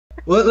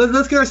Well,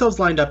 let's get ourselves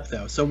lined up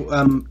though.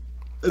 So,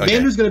 Okay.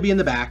 Mandu's going to be in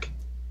the back.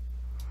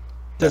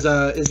 Is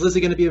Lizzie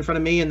going to be in front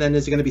of me, and then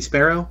is it going to be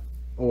Sparrow,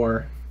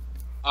 or?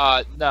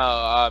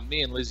 No.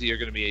 Me and Lizzie are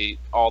gonna be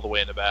all the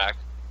way in the back.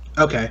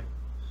 Okay.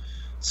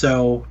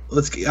 So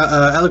let's.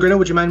 Allegrino,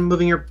 would you mind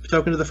moving your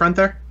token to the front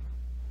there?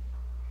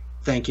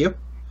 Thank you.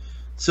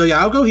 So yeah,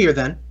 I'll go here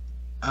then.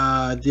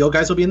 The old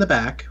guys will be in the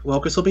back.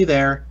 Wilkes will be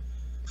there,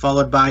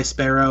 followed by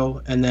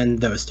Sparrow, and then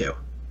those two.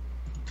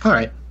 All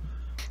right.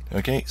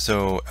 Okay,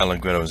 so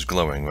Allegretto is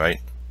glowing, right?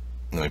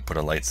 Let me put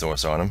a light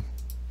source on him.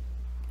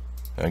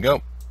 There we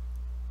go.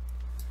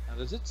 Now,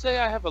 does it say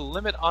I have a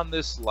limit on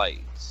this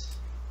light?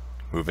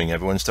 Moving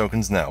everyone's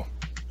tokens now.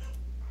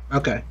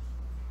 Okay.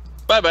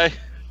 Bye-bye.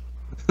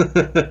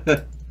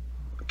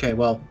 Okay.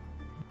 Well,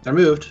 they're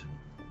moved,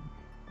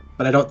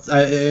 but I don't.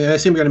 I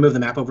assume you're going to move the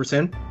map over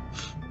soon.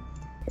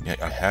 Yeah,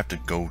 I have to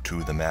go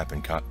to the map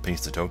and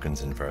paste the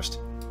tokens in first.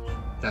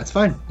 That's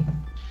fine.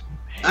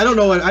 I don't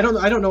know what I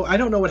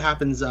don't know what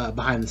happens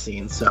behind the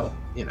scenes. So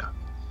you know.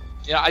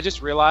 Yeah, I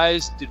just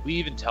realized. Did we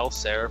even tell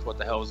Seraph what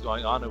the hell was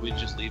going on, or we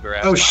just leave her?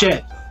 Oh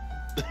shit!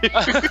 We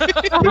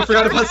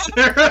forgot about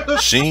Sarah.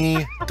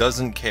 She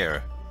doesn't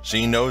care.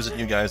 She knows that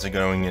you guys are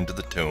going into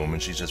the tomb,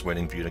 and she's just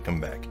waiting for you to come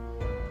back.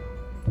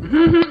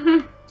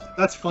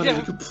 That's funny. Yeah,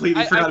 we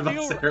completely forgot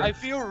about Sarah. I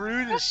feel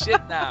rude as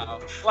shit now.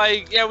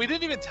 Like, yeah, we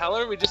didn't even tell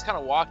her. We just kind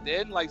of walked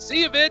in, like,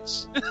 see you,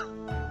 bitch.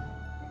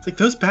 It's like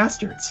those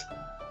bastards.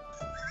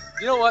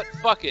 You know what?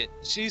 Fuck it.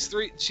 She's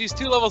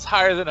 2 levels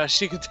higher than us.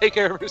 She can take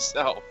care of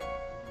herself.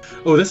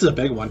 Oh, this is a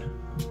big one.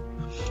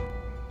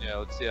 Yeah,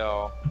 let's see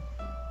how.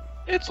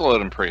 It's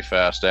loading pretty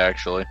fast,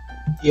 actually.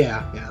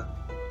 Yeah, yeah.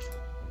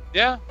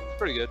 Yeah, it's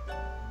pretty good.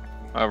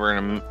 We're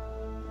gonna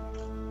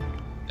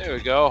There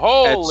we go.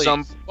 Holy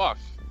some- fuck.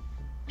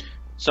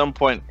 some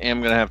point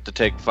I'm gonna have to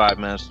take 5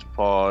 minutes to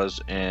pause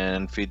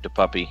and feed the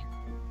puppy.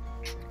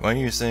 Why are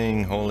you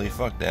saying holy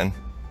fuck, Dan?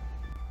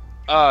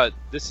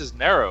 This is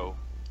narrow.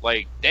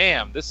 Like,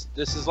 damn, this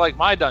is like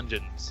my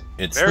dungeons.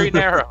 It's Very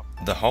narrow.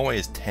 The hallway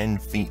is 10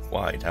 feet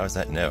wide. How is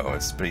that narrow?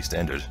 It's pretty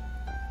standard.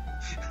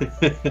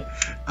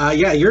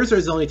 Yeah, yours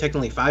is only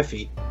technically 5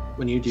 feet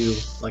when you do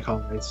like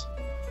hallways.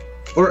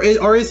 Or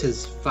is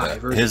his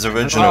 5? Or His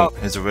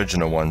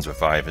original ones are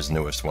 5. His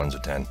newest ones are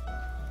 10.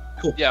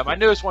 Cool. Yeah, my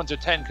newest ones are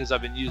 10 because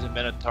I've been using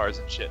Minotaurs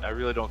and shit. And I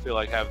really don't feel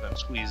like having them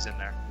squeezed in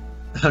there.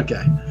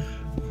 Okay.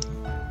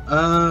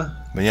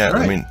 But yeah,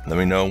 Alright. let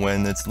me know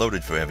when it's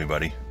loaded for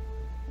everybody.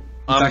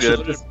 I'm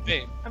Actually, good.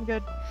 Me. I'm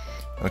good.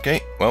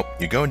 Okay, well,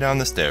 you go down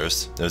the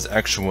stairs. There's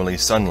actually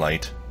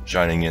sunlight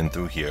shining in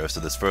through here, so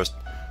this first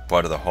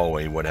part of the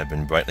hallway would have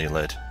been brightly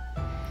lit.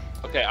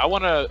 Okay, I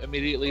want to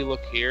immediately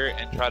look here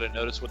and try to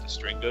notice what the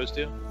string goes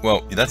to.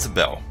 Well, that's a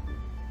bell.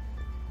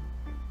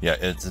 Yeah,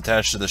 it's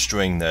attached to the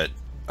string that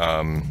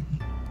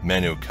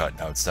Manu cut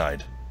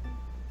outside.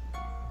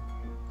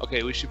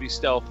 Okay, we should be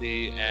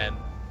stealthy and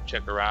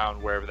check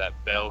around wherever that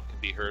bell can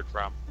be heard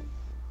from.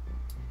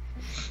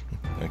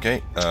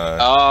 Okay,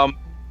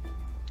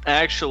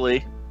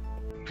 Actually,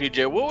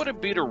 PJ, what would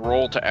it be to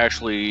roll to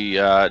actually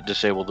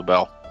disable the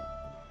bell?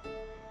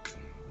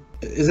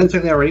 isn't it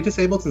technically already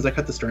disabled since I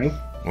cut the string?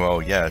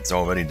 well, yeah, it's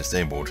already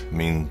disabled. I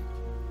mean,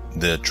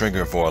 the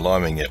trigger for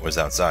alarming it was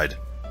outside.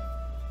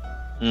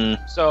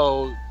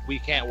 So we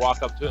can't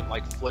walk up to it and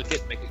like flick it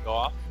and make it go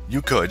off?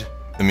 You could.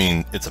 I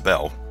mean, it's a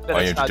bell. Then All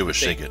it's you have to not do is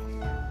shake it.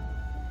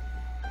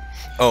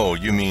 Oh,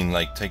 you mean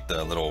like take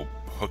the little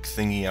hook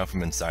thingy out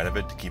from inside of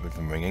it to keep it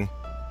from ringing?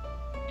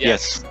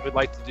 Yes. We'd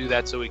like to do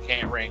that so we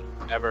can't ring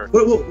ever.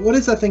 What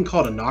is that thing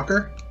called? A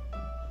knocker?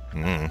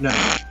 Mm.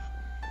 No.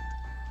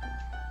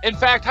 In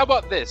fact, how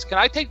about this? Can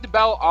I take the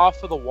bell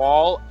off of the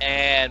wall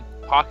and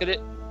pocket it?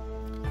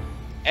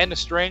 And the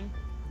string?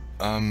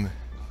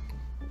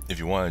 If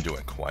you want to do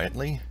it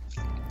quietly,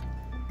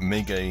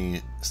 make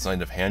a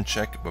sleight of hand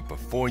check, but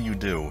before you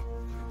do,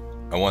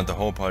 I want the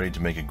whole party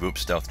to make a group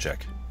stealth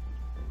check.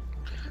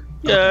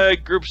 Yeah,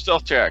 group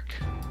stealth check.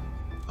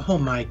 Oh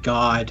my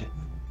god.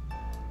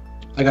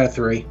 I got a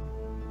 3.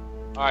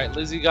 Alright,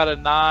 Lizzie got a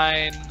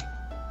 9.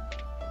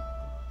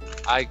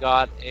 I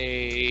got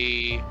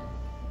a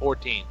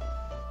 14.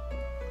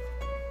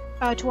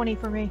 20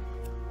 for me.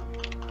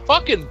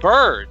 Fucking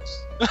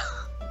birds!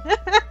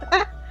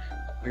 I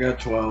got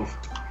 12.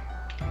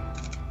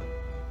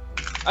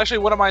 Actually,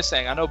 what am I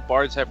saying? I know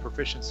bards have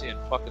proficiency in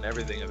fucking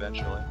everything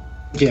eventually.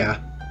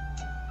 Yeah.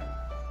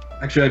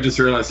 Actually, I just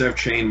realized I have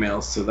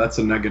chainmail, so that's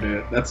a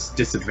negative. That's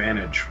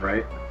disadvantage,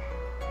 right?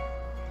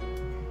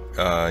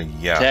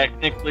 Yeah.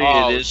 Technically,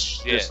 Oh, it is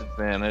shit.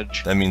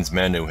 disadvantage. That means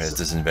Manu has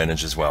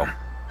disadvantage as well.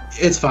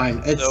 It's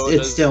fine. It's So it's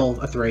does-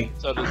 still a 3.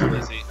 So does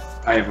Lizzie.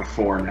 I have a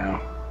 4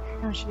 now.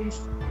 Oh,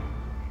 jeez.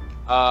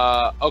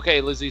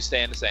 Okay, Lizzie's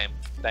staying the same.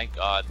 Thank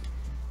God.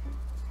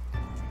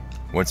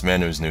 What's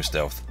Manu's new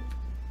stealth?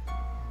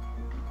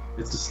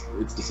 It's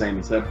the same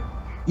as that.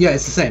 Yeah,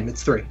 it's the same.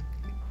 It's 3.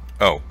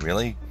 Oh,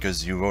 really?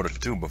 Because you rolled a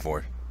 2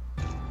 before.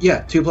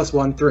 Yeah, 2 plus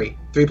 1, 3.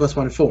 3 plus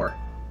 1, 4.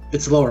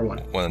 It's the lower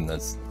one. Well, then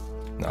that's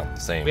not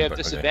the same. We have but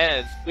okay.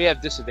 disadvantage. We have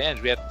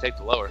disadvantage. We have to take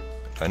the lower.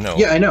 I know.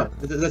 Yeah, I know.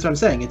 That's what I'm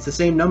saying. It's the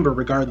same number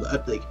regardless.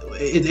 Like,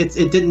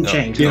 it didn't No,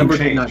 change. it The number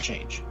didn't did not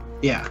change. change.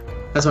 Yeah,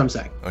 that's what I'm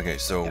saying. Okay,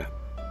 so Yeah.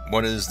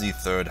 what is the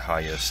third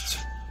highest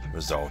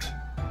result?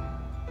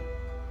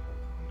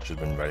 Should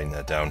have been writing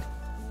that down.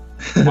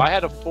 Well, I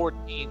had a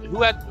 14.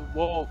 Who had?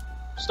 Well,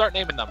 start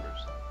naming numbers.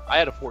 I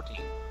had a 14.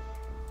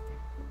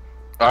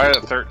 I had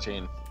a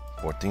 13.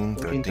 14,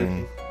 14,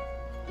 13.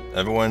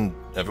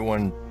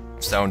 Everyone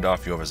sound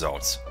off your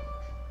results.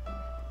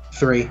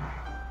 3.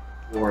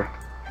 4.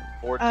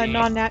 14.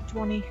 Non-nat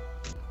 20.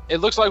 It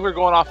looks like we're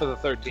going off of the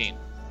 13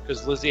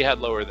 because Lizzie had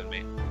lower than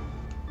me,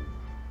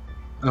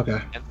 Okay.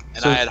 and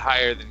So- I had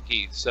higher than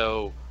Keith.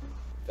 So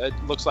it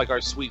looks like our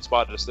sweet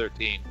spot is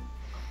 13.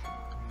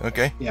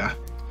 Okay, Yeah.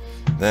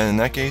 then in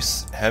that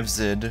case, have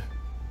Zid,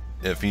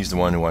 if he's the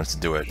one who wants to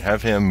do it,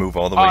 have him move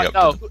all the way up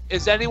No, to the...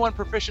 is anyone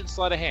proficient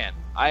sleight of hand?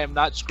 I am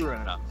not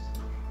screwing up.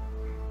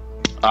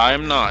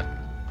 I'm not.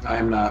 I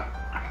am not.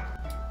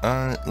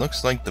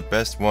 Looks like the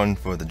best one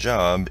for the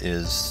job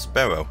is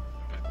Sparrow.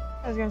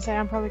 I was gonna say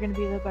I'm probably gonna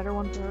be the better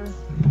one for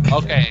her.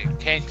 Okay,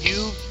 can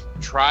you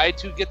try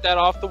to get that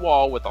off the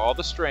wall with all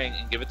the string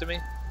and give it to me?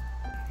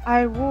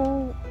 I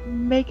will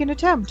make an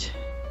attempt.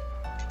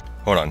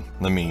 Hold on,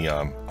 let me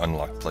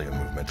unlock player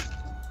movement.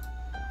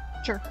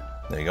 Sure.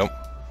 There you go.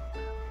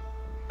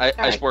 I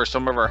Alright. swear,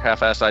 some of our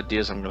half-assed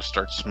ideas, I'm going to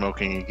start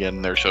smoking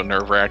again. They're so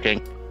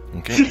nerve-wracking.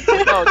 Okay.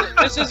 No,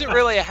 this isn't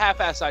really a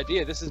half-ass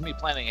idea. This is me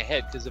planning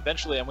ahead because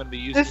eventually I'm going to be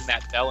using This-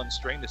 that bell and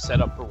string to set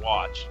up for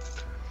watch.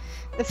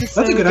 This is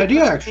That's a so good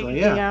idea, different. actually,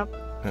 yeah.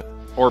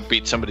 Or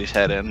beat somebody's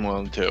head in,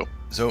 one of the two.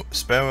 So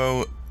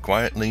Sparrow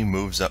quietly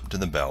moves up to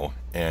the bell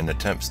and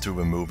attempts to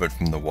remove it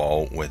from the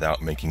wall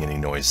without making any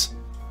noise.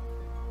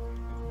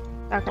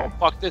 Okay. Don't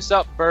fuck this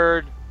up,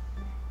 bird.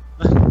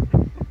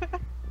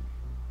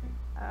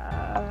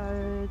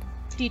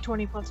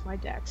 D20 plus my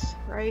dex,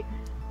 right?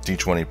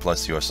 D20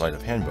 plus your sleight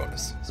of hand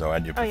bonus, so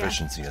add your Oh, yeah.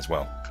 proficiency as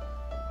well.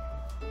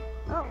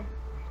 Oh.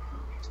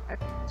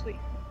 Okay, sweet.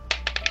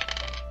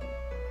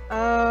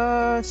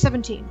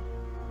 17.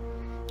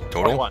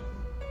 Total? 21.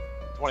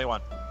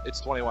 21. It's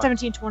 21.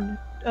 17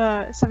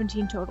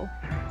 total.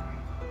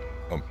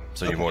 Oh,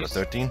 so you rolled a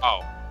 13?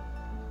 Oh,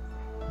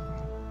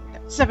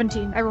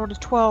 17. I rolled a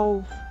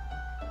 12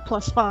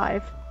 plus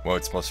 5. Well,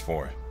 it's plus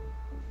 4.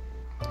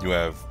 You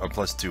have a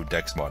plus 2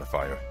 dex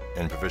modifier,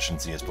 and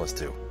proficiency is plus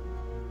 2.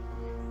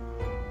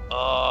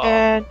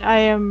 And I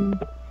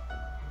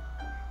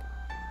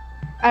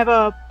have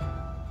a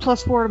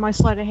plus 4 to my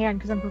sleight of hand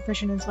because I'm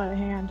proficient in sleight of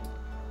hand.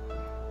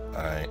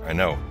 I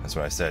know, that's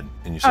what I said.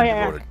 And you said,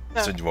 yeah, you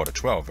said you rolled a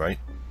 12, right?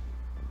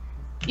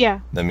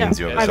 Yeah. That means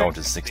no, your I- result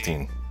is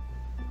 16.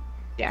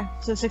 Yeah,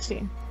 so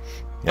 16.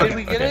 Yeah, did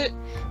we get okay. it?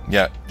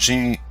 Yeah,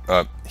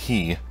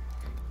 he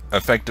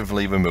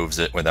effectively removes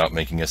it without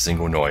making a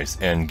single noise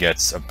and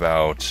gets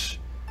about...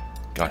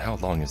 God, how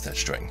long is that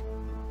string?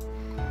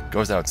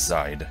 Goes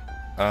outside.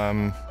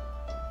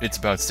 It's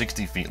about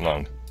 60 feet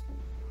long.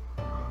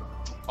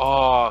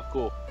 Oh,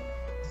 cool.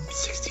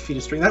 60 feet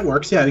of string. That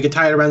works. Yeah, we could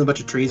tie it around a bunch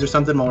of trees or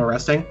something while we're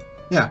resting.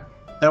 Yeah,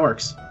 that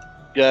works.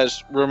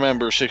 Guys,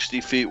 remember,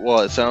 60 feet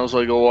what? Sounds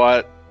like a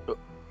lot,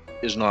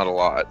 is not a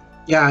lot.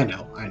 Yeah, I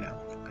know.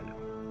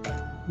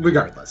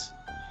 Regardless.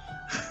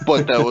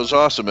 But that was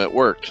awesome. It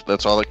worked.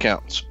 That's all that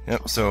counts.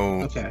 Yep,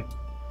 so Okay.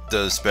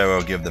 does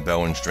Sparrow give the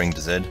bell and string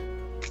to Zed?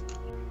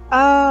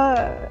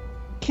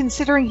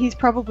 Considering he's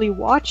probably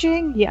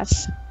watching,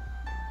 yes.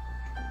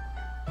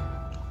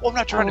 Well, I'm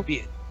not trying Oh. to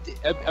be.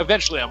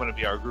 Eventually, I'm going to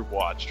be our group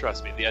watch.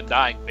 Trust me, the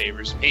Undying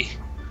favors me.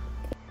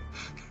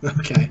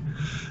 Okay.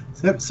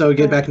 Yep, so we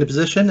get back into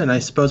position, and I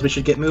suppose we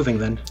should get moving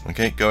then.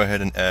 Okay, go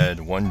ahead and add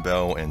 1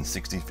 bell and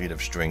 60 feet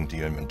of string to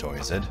your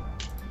inventory, Zed.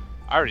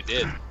 I already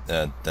did.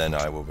 Then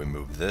I will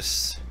remove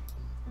this.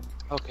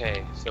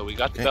 Okay, so we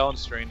got the Okay. bell and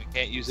string. They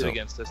can't use it So-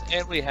 against us,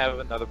 and we have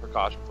another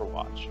precaution for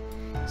watch.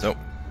 So,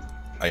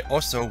 I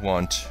also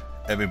want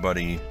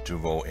everybody to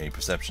roll a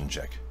perception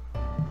check.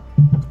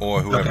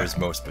 Or whoever Okay. is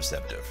most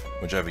perceptive.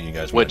 Whichever you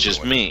guys want Which to is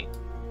do it. me.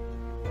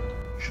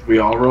 Should we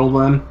all roll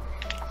then?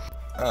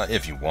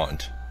 If you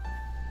want.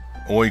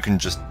 Or you can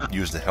just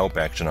use the help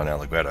action on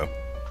Allegretto.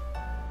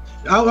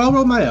 I'll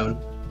roll my own.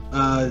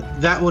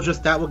 That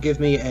will give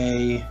me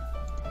a.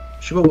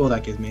 What will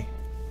that give me?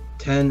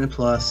 10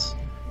 plus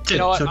 2, You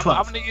know what? so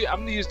 12. I'm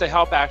gonna use the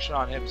help action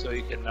on him so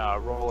he can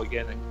roll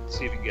again and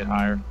see if he can get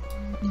higher.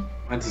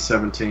 Mine's a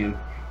 17.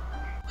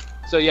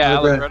 So yeah,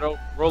 Okay. Allegretto,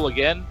 roll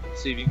again.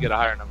 See if you can get a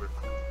higher number.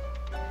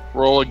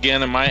 Roll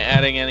again. Am I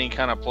adding any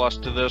kind of plus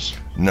to this?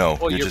 No,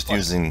 Well, you're you're just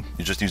plus-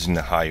 using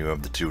the higher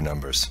of the 2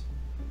 numbers.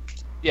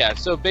 Yeah.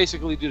 So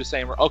basically, do the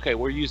same. Okay,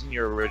 we're using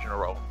your original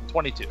roll.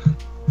 22.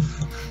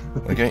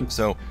 Okay,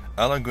 so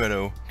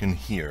Allegretto can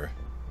hear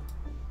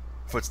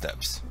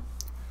footsteps.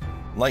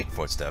 Light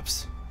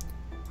footsteps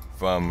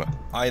from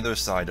either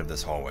side of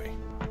this hallway.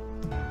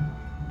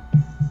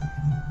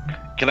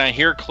 Can I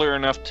hear clear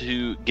enough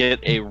to get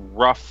a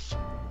rough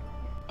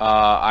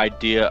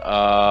idea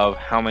of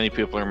how many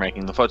people are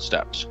making the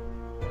footsteps?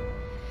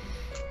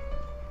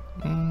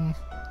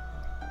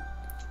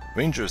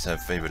 Rangers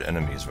have favorite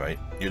enemies, right?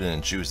 You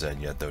didn't choose that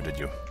yet, though, did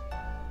you?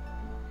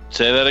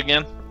 Say that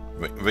again?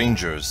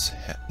 Rangers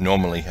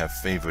normally have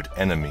favorite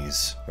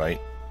enemies,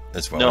 right?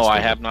 As well. No, as I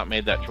favorite- have not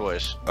made that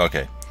choice.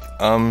 Okay.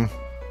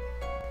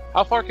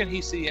 How far can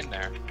he see in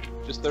there?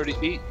 Just 30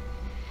 feet?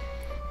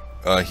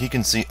 He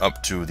can see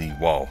up to the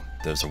wall.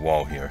 There's a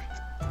wall here.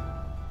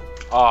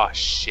 Oh,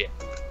 shit.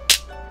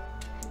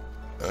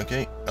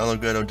 Okay,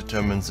 Allegretto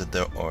determines that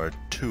there are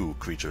 2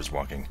 creatures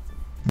walking.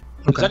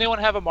 Does Okay. anyone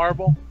have a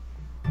marble?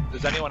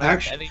 Does anyone have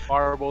Actu- any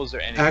marbles or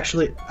anything?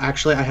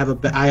 Actually, I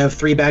have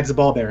 3 bags of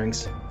ball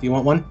bearings. Do you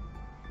want one?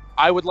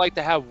 I would like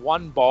to have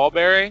 1 ball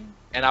bearing,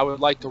 and I would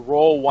like to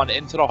roll 1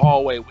 into the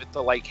hallway with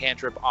the light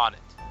cantrip on it.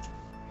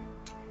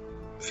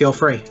 Feel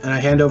free. And I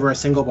hand over a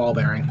single ball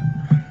bearing.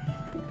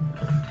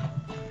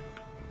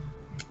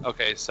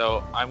 Okay,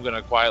 so I'm going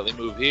to quietly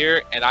move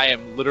here, and I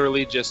am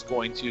literally just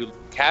going to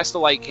cast a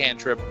light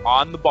cantrip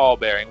on the ball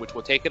bearing, which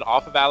will take it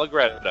off of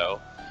Allegretto,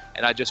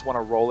 and I just want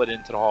to roll it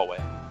into the hallway.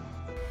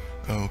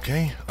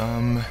 Okay,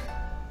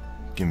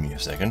 give me a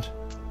second.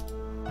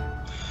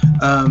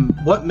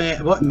 What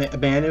man?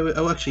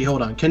 Oh, actually,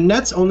 hold on. Can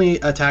nets only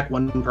attack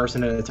 1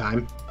 person at a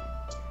time?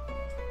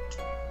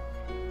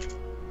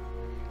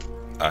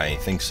 I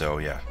think so,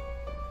 yeah.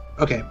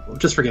 Okay, well,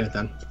 just forget it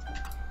then.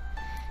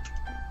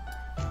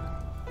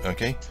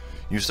 Okay,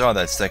 you saw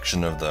that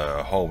section of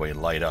the hallway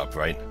light up,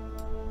 right?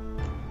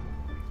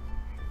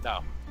 No.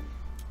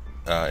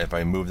 If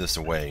I move this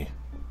away,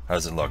 how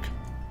does it look?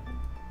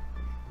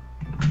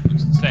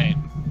 Looks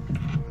insane.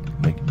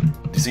 Like,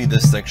 do you see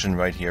this section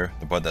right here?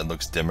 The part that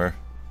looks dimmer?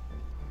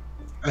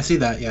 I see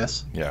that.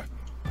 Yes. Yeah.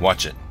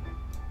 Watch it.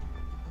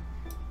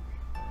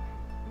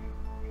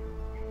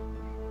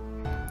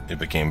 It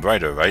became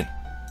brighter, right?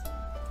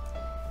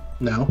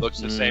 No.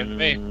 Looks the same to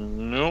me.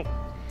 Nope.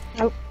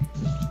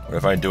 What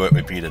if I do it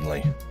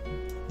repeatedly?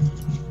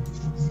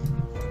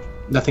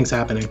 Nothing's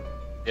happening.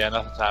 Yeah,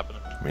 nothing's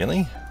happening.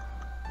 Really?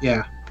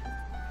 Yeah.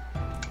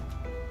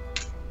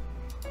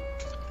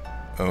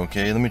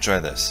 Okay, let me try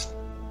this.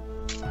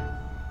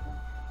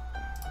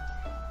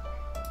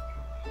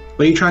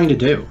 What are you trying to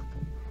do?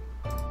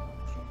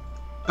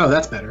 Oh,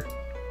 that's better.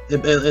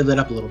 It lit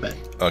up a little bit.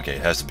 Okay,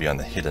 it has to be on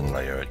the hidden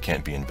layer. It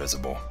can't be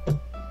invisible.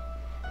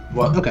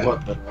 What? Okay.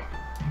 What the?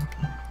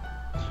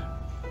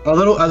 A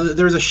little.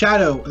 There's a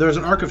shadow. There's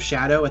an arc of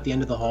shadow at the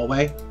end of the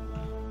hallway,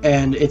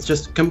 and it's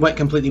just went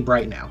completely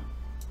bright now.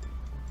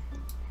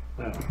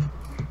 Oh.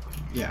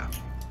 Yeah.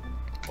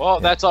 Well,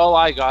 that's all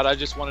I got. I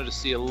just wanted to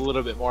see a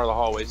little bit more of the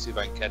hallway, see if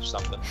I can catch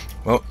something.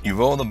 Well, you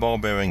roll the ball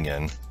bearing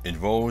in. It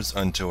rolls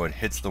until it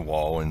hits the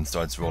wall and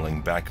starts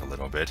rolling back a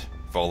little bit,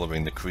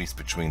 following the crease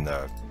between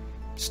the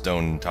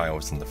stone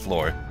tiles and the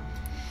floor.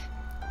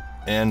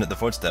 And the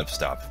footsteps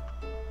stop.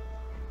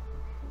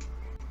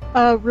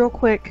 Real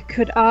quick,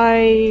 could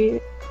I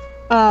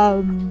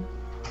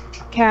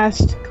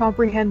cast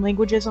comprehend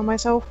languages on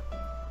myself?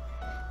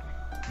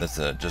 That's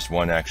just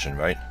one action,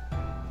 right?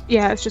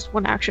 Yeah, it's just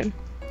 1 action.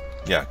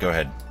 Yeah, go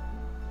ahead.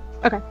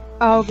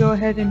 I'll go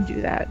ahead and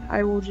do that.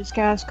 I will just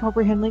cast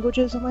comprehend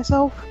languages on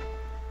myself.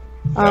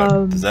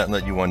 Does that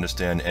let you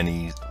understand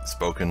any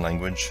spoken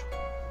language?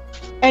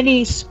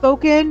 Any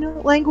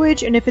spoken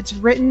language, and if it's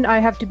written, I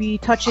have to be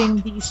touching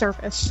the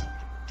surface.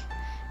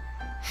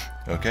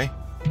 Okay.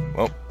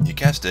 Well, you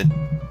cast it,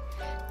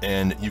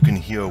 and you can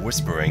hear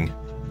whispering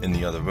in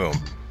the other room.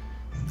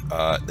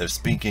 They're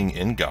speaking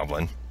in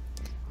Goblin,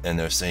 and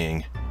they're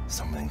saying,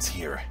 "Someone's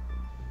here.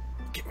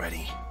 Get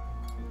ready."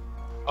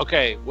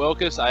 Okay,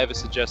 Wilkes, I have a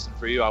suggestion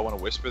for you. I want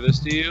to whisper this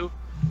to you.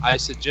 I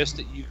suggest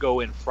that you go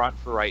in front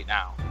for right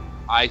now.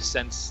 I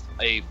sense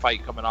a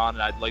fight coming on,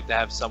 and I'd like to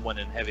have someone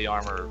in heavy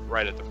armor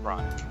right at the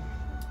front.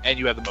 And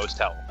you have the most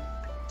health.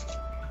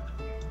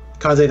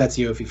 Kaze, that's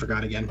you if you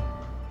forgot again.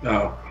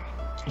 Oh.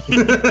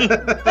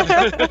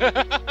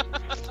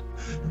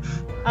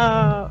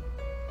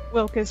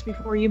 Wilkes,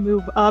 before you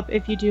move up,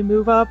 if you do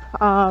move up,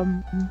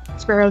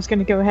 Sparrow's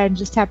gonna go ahead and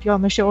just tap you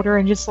on the shoulder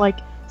and just like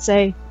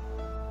say,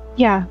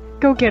 "Yeah,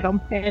 go get him,"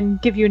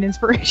 and give you an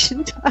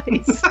inspiration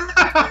dice.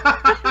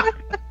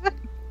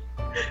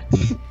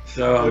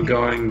 So I'm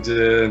going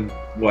to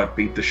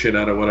beat the shit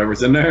out of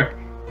whatever's in there.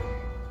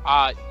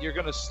 You're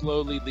gonna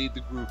slowly lead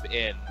the group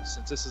in.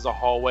 Since this is a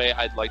hallway,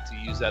 I'd like to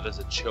use that as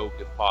a choke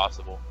if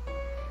possible.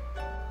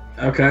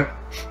 Okay.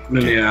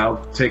 Then yeah,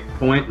 I'll take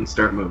point and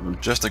start moving.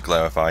 Just to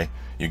clarify,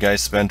 you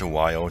guys spent a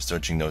while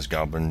searching those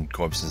goblin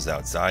corpses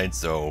outside,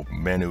 so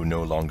Manu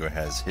no longer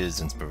has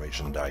his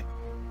inspiration die.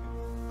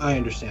 I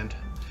understand.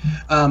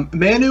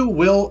 Manu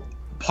will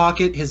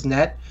pocket his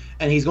net,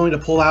 and he's going to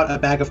pull out a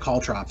bag of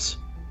caltrops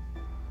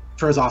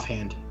for his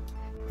offhand.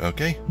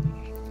 Okay.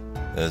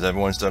 Does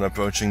everyone start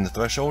approaching the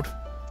threshold?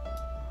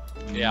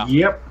 Yeah.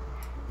 Yep.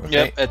 Okay.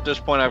 Yep, at this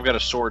point I've got a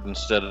sword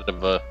instead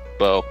of a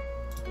bow.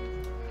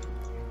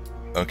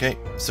 Okay,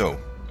 so,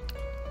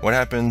 what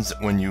happens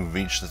when you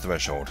reach the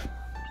threshold?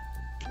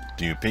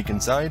 Do you peek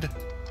inside?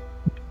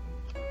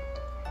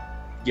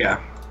 Yeah.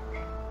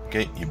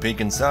 Okay, you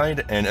peek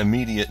inside, and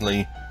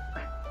immediately,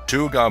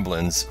 2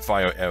 goblins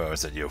fire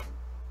arrows at you.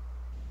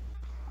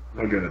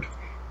 Oh, good.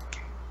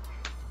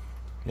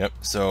 Yep,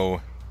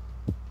 so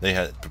they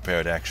had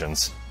prepared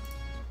actions.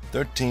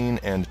 13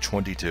 and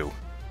 22.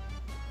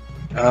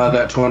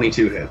 That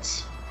 22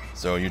 hits.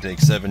 So you take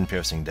 7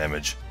 piercing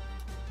damage.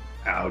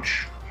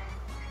 Ouch.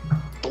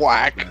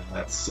 Black.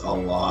 That's a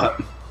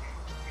lot.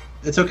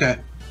 It's okay.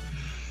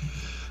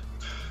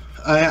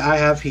 I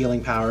have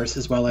healing powers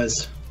as well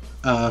as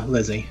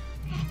Lizzie.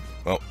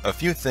 Well, a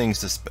few things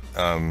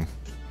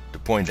to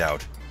point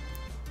out.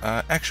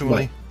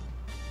 Actually,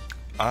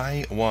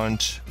 I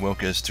want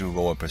Wilkes to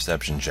roll a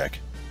perception check.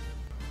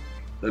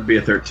 That'd be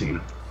a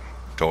 13.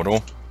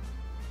 Total?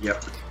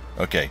 Yep.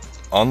 Okay,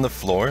 on the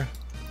floor,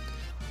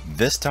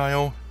 this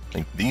tile,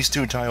 like these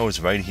 2 tiles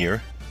right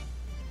here.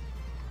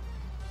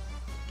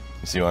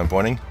 You see what I'm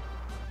pointing?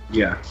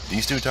 Yeah.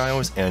 These 2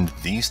 tiles and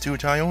these 2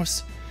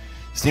 tiles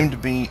seem to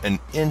be an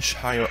inch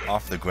higher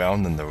off the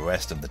ground than the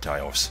rest of the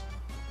tiles.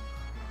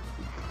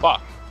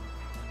 Fuck.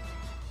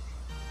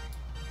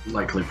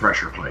 Likely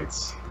pressure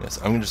plates. Yes,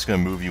 I'm just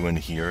going to move you in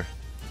here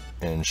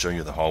and show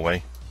you the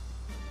hallway.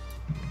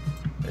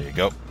 There you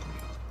go.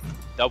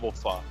 Double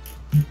fuck.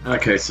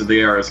 Okay, so the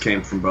arrows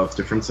came from both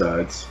different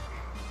sides.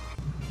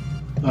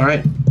 All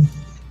right.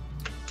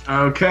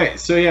 Okay,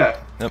 so yeah.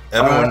 Yep,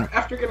 everyone.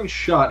 After getting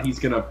shot, he's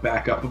gonna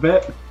back up a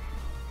bit.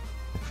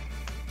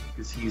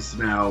 Because he's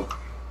now,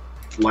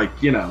 like,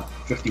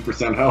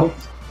 50%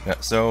 health. Yeah,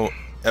 so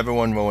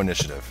everyone roll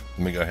initiative.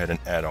 Let me go ahead and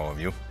add all of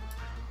you.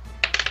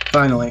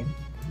 Finally.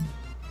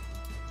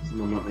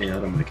 Someone let me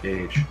out of my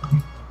cage.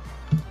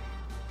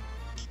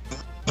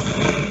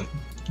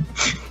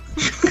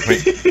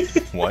 Wait,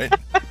 what?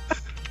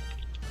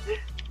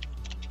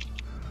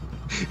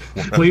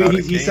 Well,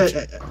 he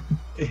said.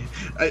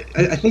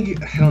 I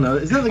think I don't know.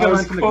 Isn't that like a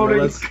line from the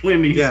Gorillas?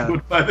 Clint Eastwood Yeah.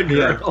 by the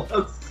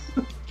Gorillas.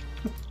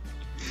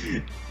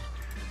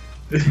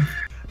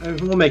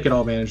 We'll make it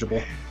all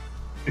manageable.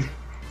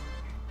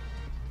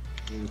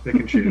 Pick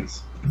and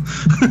choose.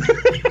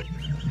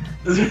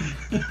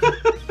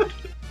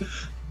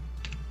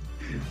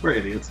 We're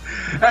idiots.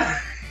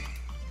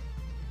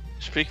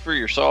 Speak for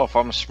yourself.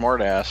 I'm a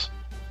smartass.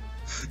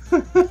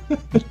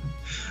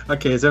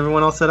 Okay, is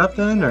everyone all set up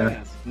then,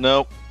 or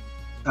Nope.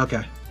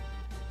 okay?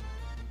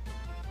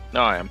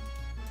 No, I am.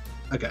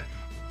 Okay.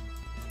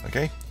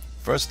 Okay,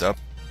 first up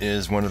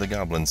is one of the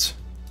goblins.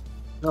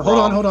 No,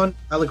 hold on.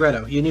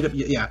 Allegretto, you need a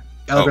yeah.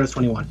 Allegretto's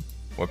 21.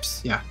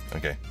 Whoops. Yeah.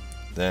 Okay,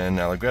 then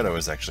Allegretto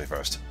is actually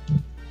first.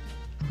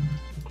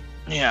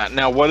 Yeah,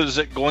 now what is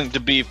it going to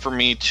be for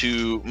me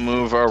to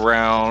move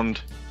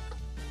around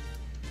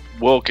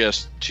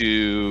Wilkes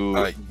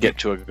to get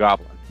to a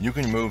goblin? You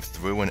can move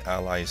through an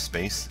ally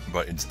space,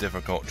 but it's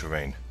difficult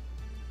terrain.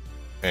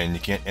 And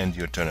you can't end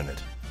your turn in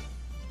it.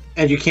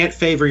 And you can't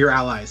favor your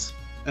allies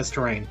as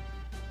terrain.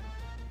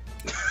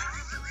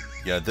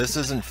 Yeah, this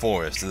isn't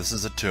forest, this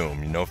is a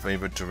tomb. No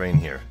favorite terrain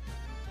here.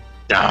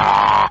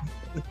 Ah!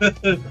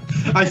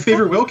 I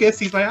favor Wilkes.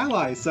 He's my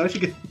ally, so I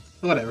should get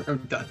whatever. I'm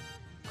done.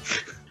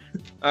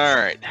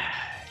 Alright.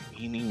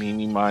 Eeny,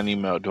 meeny, miny,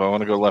 mo. Do I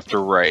want to go left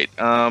or right?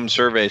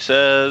 Survey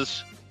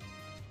says...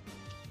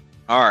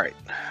 Alright.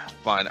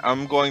 Fine.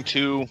 I'm going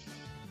to...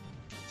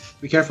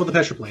 Be careful with the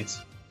pressure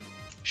plates.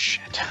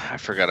 Shit. I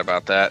forgot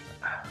about that.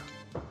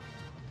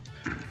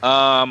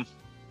 Alright.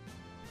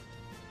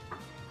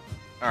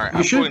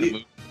 I'm going to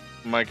move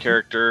my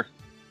character.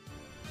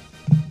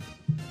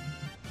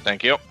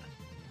 Thank you.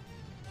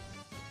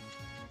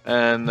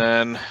 And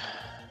then...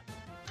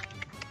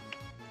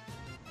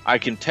 I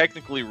can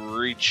technically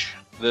reach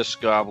this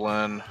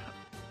goblin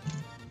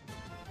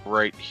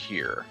right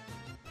here.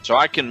 So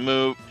I can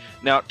move...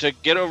 Now, to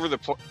get over the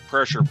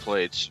pressure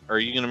plates, are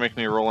you going to make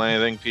me roll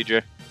anything,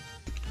 PJ?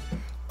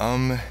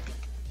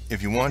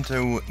 If you want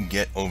to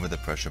get over the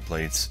pressure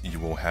plates, you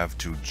will have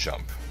to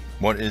jump.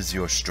 What is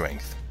your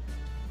strength?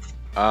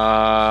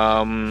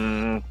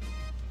 15.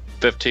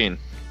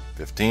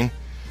 15?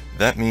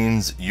 That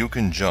means you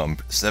can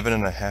jump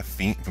 7.5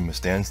 feet from a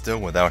standstill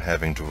without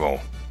having to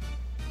roll.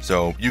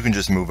 So you can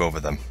just move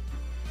over them.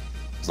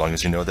 As long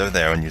as you know they're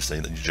there and you say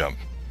that you jump.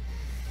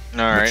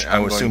 Alright, Which I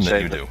would assume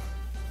that you do.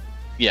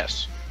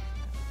 Yes.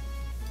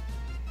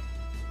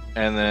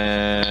 And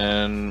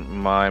then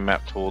my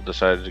map tool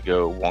decided to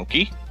go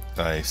wonky.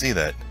 I see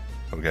that.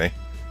 Okay.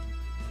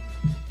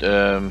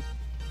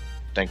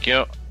 Thank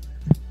you.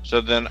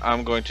 So then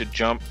I'm going to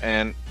jump,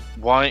 and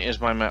why is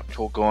my map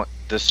tool going?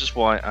 This is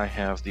why I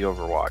have the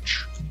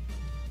Overwatch.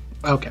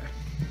 Okay.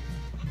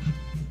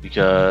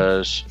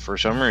 Because for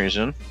some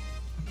reason,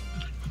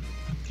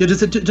 Yeah,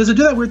 does it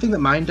do that weird thing that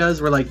mine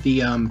does, where like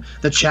the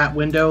chat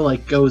window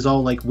like goes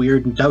all like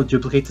weird and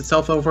duplicates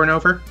itself over and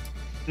over?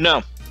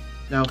 no,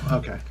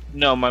 Okay.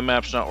 no, my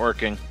map's not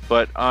working.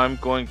 But I'm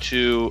going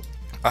to.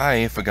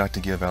 I forgot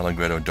to give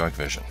Allegretto dark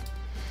vision.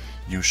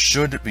 You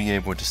should be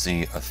able to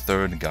see a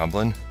third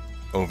goblin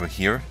over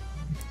here,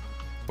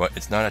 but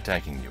it's not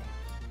attacking you.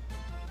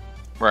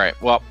 Right.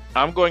 Well,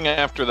 I'm going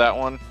after that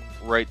one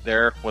right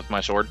there with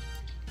my sword.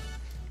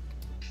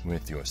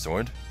 With your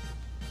sword?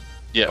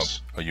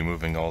 Yes. Oh, are you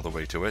moving all the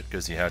way to it?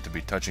 Because you have to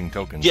be touching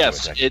tokens.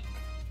 Yes. to attack.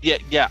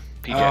 Yeah.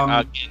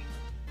 PJ.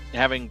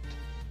 Having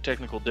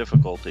technical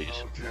difficulties.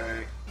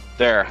 Okay.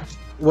 There.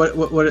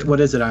 What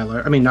is it,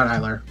 Eiler? I mean, not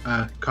Eiler.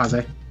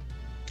 Kaze.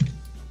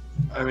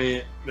 I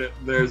mean,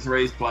 there's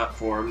raised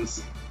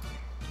platforms.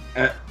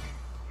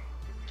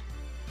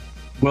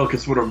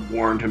 Wilkes would have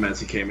warned him as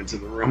he came into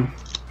the room.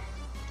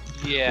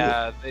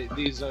 Yeah,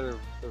 these are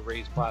the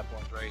raised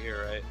platforms right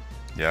here, right?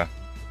 Yeah.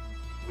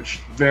 Which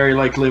very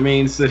likely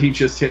means that he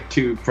just hit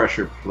 2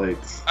 pressure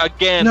plates.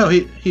 Again, No,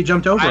 he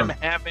jumped over I'm him.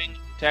 having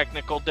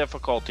technical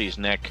difficulties,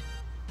 Nick.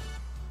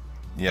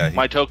 Yeah,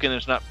 My token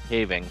is not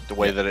behaving the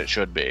way that it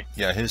should be.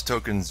 yeah, his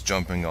token's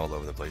jumping all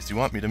over the place. Do you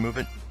want me to move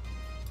it?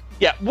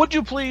 Yeah, would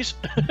you please?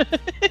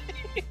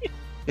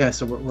 Yeah,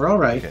 so we're all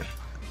right. Okay.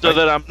 So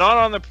that I'm not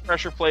on the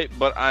pressure plate,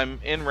 but I'm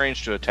in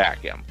range to attack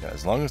him. Yeah,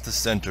 as long as the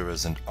center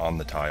isn't on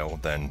the tile,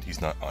 then he's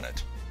not on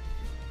it.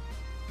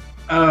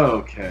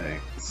 Okay.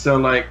 So,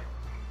 like,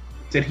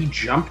 did he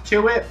jump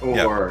to it,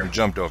 Yeah, or... he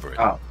jumped over it.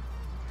 Oh.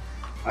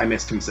 I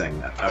missed him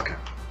saying that. Okay.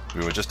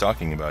 We were just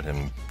talking about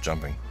him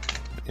jumping.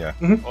 But yeah.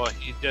 Well,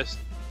 he just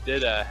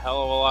did a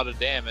hell of a lot of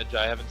damage.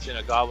 I haven't seen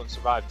a goblin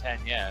survive 10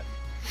 yet.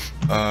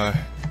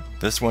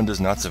 This one does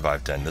not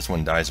survive 10. This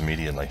one dies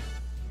immediately.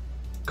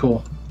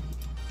 Cool.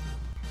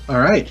 All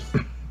right.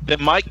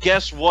 Then my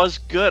guess was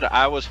good.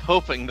 I was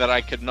hoping that I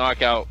could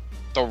knock out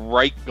the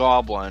right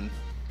goblin.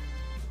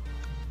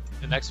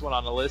 The next one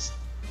on the list.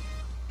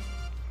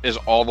 Is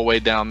all the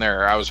way down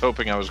there. I was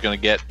hoping I was going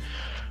to get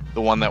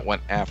the one that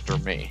went after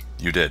me.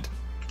 You did.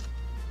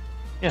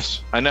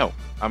 Yes, I know.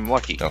 I'm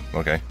lucky. Oh,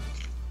 okay.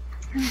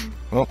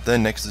 Well,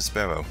 then next is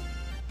Sparrow.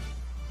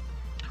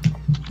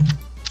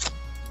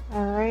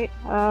 Alright,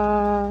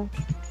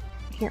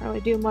 can't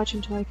really do much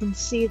until I can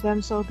see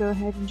them, so I'll go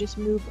ahead and just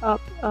move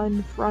up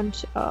in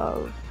front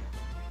of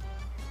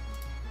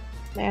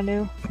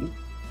Nanu.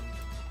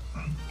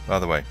 By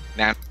the way,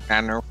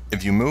 Nano.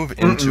 if you move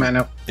into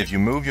Mano. if you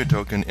move your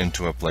token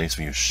into a place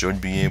where you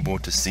should be able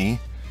to see,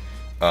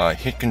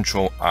 hit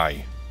Control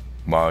I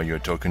while your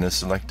token is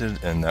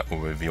selected, and that will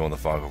reveal the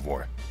Fog of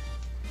War.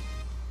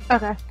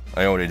 Okay,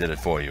 I already did it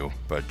for you,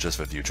 but just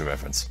for future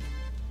reference.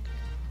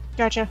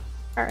 gotcha.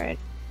 Alright.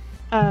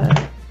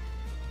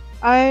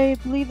 I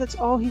believe that's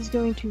all he's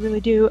going to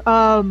really do.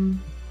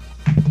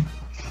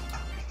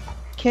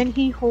 Can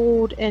he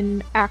hold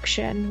an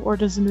action, or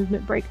does the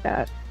movement break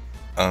that?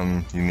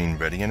 You mean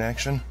ready in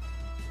action?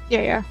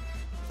 Yeah.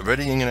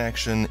 Readying in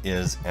action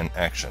is an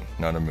action,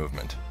 not a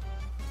movement.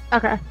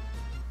 Okay.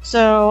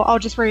 So I'll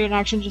just ready an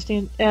action just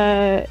in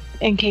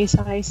case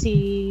I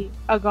see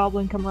a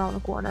goblin come around the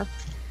corner.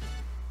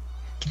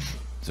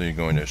 So you're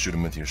going to shoot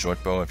him with your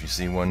short bow if you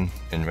see one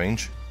in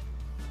range?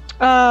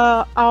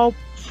 I'll...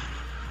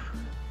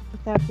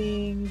 With that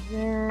being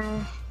there...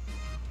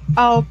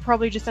 I'll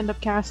probably just end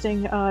up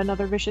casting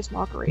another Vicious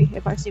Mockery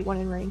if I see one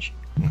in range.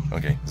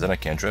 Okay, is that a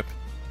cantrip?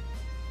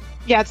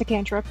 Yeah, it's a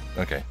cantrip.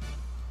 Okay.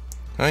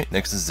 Alright,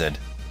 next is Zed.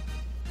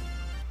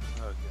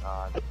 Oh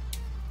god.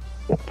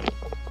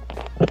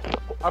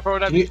 How far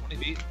would that Can be? you- 20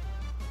 feet?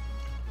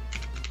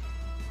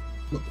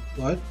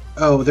 What?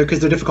 Oh, because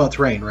they're difficult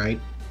terrain, right?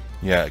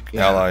 Yeah,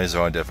 Yeah. allies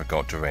are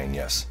difficult terrain,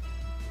 yes.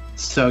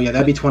 So yeah,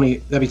 that'd be 20.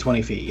 That'd be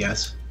 20 feet.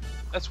 Yes.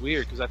 That's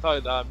weird, because I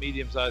thought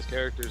medium-sized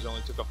characters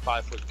only took a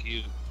 5-foot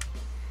cube.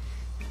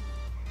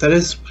 That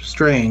is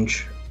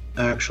strange,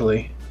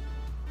 actually.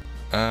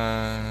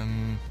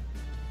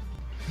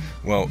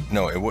 Well,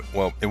 no,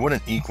 it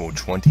wouldn't equal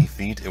 20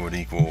 feet, it would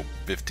equal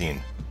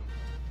 15.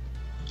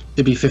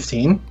 It'd be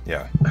 15.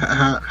 Yeah.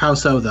 How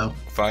so, though?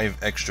 5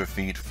 extra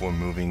feet for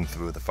moving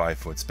through the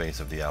 5-foot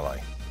space of the ally.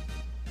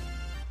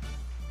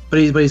 But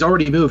he's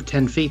already moved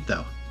 10 feet,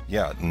 though.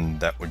 Yeah, and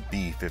that would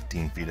be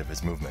 15 feet of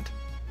his movement.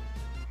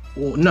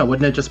 Well, no,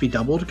 wouldn't it just be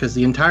doubled? Because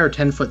the entire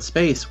 10-foot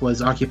space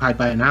was occupied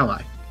by an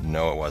ally.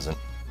 No, it wasn't.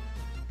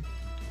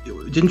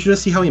 Didn't you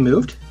just see how he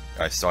moved?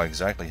 I saw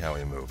exactly how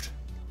he moved.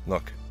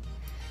 Look.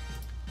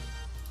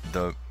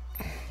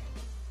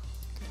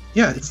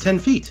 Yeah, it's 10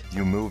 feet.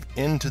 You move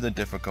into the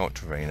difficult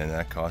terrain and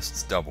that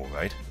costs double,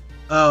 right?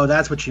 Oh,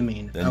 that's what you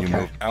mean. Then okay. you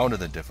move out of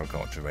the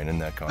difficult terrain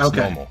and that costs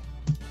Okay. normal.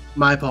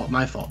 My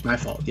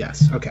fault.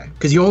 Yes. Okay.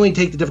 Because you only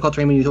take the difficult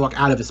terrain when you walk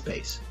out of a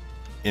space.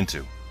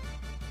 Into.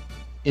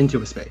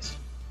 Into a space.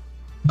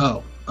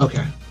 Oh,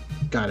 okay.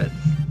 Got it.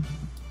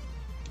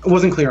 I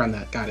wasn't clear on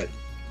that. Got it.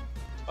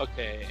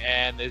 Okay,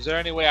 and is there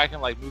any way I can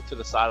like move to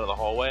the side of the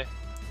hallway?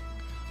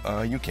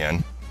 You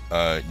can.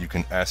 You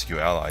can ask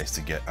your allies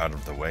to get out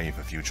of the way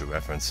for future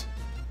reference.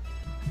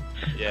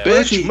 Yeah. But Bitch,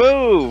 actually-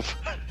 move!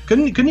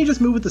 Couldn't you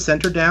just move with the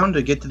center down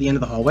to get to the end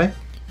of the hallway?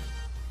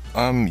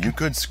 You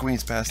could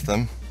squeeze past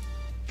them.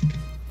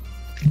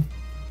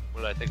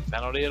 Would I take a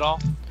penalty at all?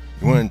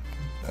 You want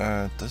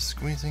does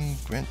squeezing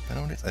grant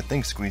penalties? I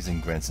think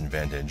squeezing grants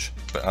advantage,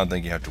 but I don't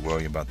think you have to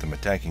worry about them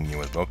attacking you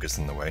with Locust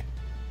in the way.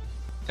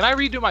 Can I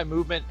redo my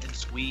movement and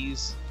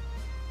squeeze?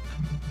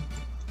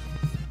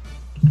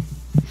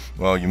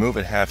 Well, you move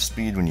at half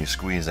speed when you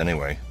squeeze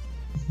anyway.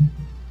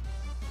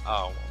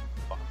 Oh, well,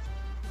 fuck.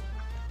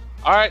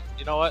 Alright,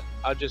 you know what?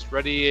 I'll just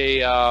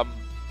ready a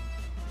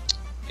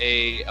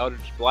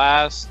Eldritch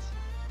Blast.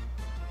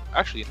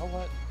 Actually, you know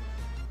what?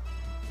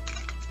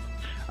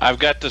 I've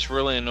got this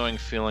really annoying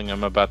feeling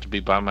I'm about to be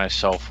by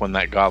myself when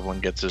that goblin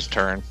gets his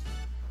turn.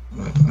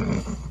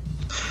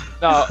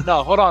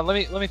 No, hold on.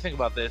 Let me think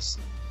about this.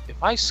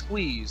 If I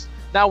squeeze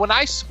now, when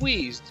I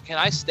squeezed, can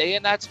I stay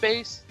in that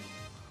space?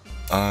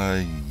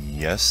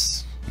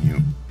 Yes,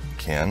 you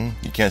can.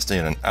 You can't stay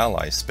in an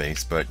ally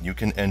space, but you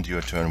can end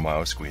your turn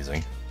while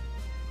squeezing.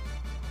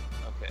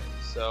 Okay,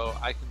 so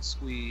I can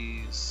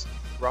squeeze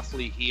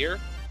roughly here.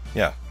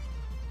 Yeah.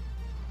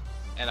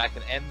 And I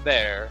can end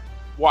there.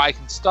 Well, I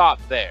can stop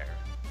there.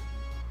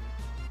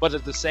 But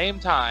at the same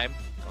time,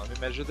 let me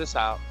measure this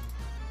out.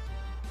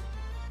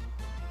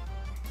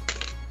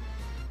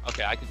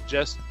 Okay, I can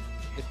just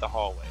hit the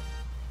hallway.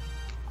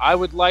 I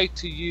would like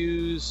to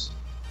use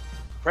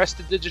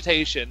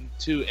prestidigitation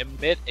to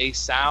emit a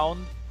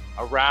sound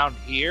around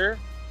here.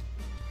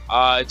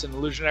 It's an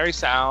illusionary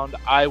sound.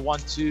 I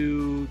want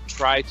to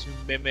try to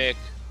mimic.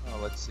 Oh,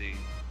 let's see.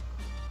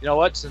 You know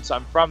what? Since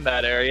I'm from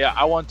that area,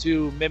 I want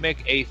to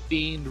mimic a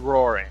fiend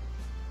roaring.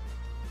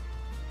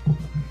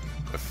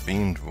 A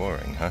fiend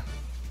roaring, huh?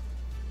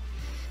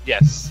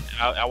 Yes,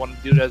 I want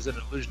to do it as an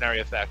illusionary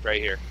effect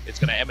right here. It's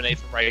going to emanate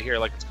from right here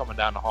like it's coming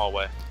down the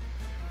hallway.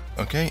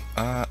 Okay,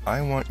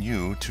 I want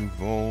you to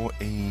roll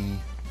a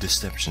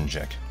deception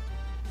check.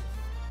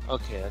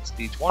 Okay, that's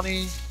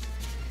D20.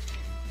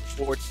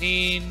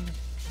 14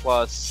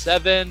 plus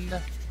 7,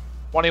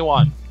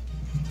 21.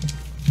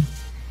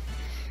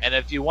 And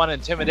if you want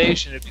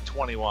intimidation, it'd be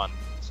 21.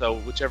 So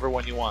whichever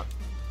one you want.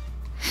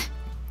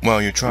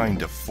 Well, you're trying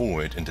to fool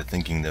it into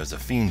thinking there's a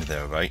fiend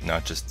there, right?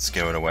 Not just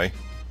scare it away?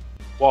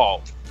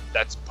 Well,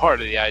 that's part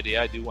of the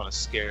idea. I do want to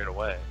scare it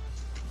away.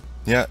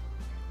 Yeah,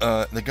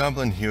 the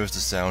goblin hears the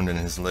sound and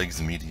his legs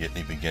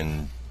immediately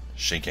begin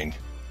shaking.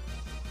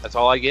 That's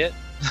all I get?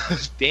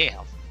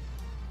 Damn.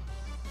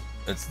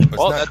 It's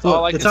Well, not, that's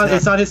all I It's get. not,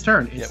 it's not his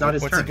turn. yeah, It's not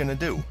his what's turn. he gonna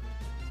do?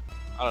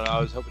 I don't know. I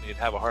was hoping he'd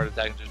have a heart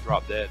attack and just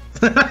drop dead.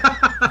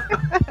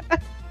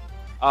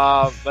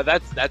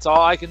 But that's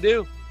all I can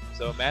do.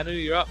 So Manu,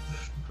 you're up.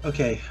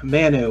 Okay,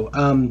 Manu.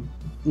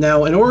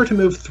 Now, in order to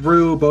move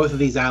through both of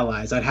these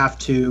allies, I'd have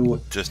to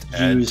Just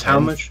add use 10, how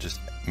much? Just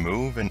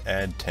move and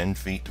add 10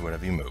 feet to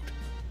whatever you moved.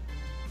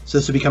 So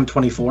this would become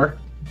 24.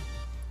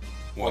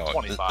 Well,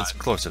 25. It's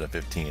closer to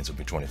 15, so it'll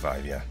be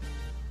 25, yeah.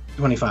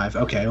 25.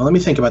 Okay, well, let me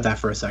think about that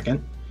for a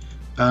second.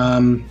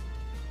 Because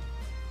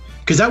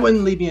that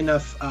wouldn't leave me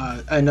enough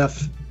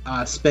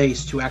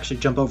space to actually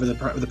jump over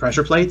the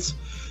pressure plates.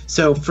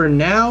 So for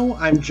now,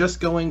 I'm just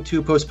going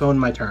to postpone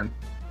my turn.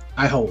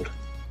 I hold.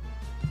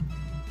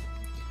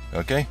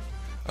 Okay.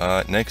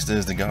 Next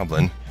is the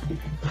goblin.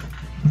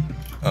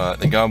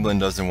 The goblin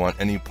doesn't want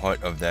any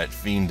part of that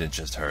fiend it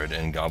just heard,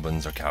 and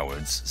goblins are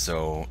cowards,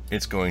 so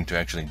it's going to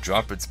actually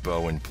drop its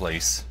bow in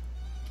place.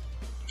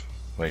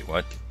 Wait,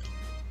 what?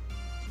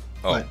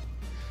 Oh.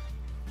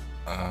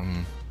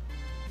 What?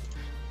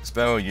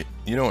 Sparrow, you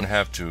don't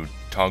have to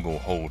toggle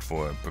hold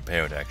for a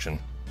prepared action.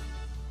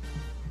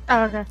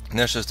 Oh, okay. And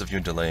that's just if you're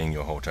delaying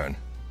your whole turn.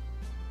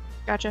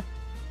 Gotcha.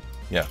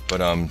 Yeah, but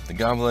the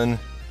goblin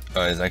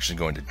is actually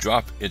going to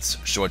drop its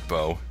short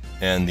bow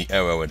and the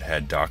arrow it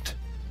had docked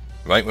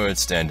right where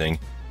it's standing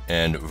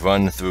and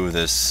run through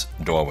this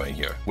doorway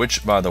here,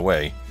 which, by the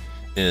way,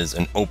 is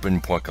an open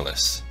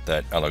portcullis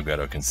that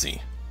Allegretto can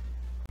see.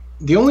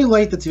 The only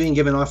light that's being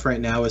given off right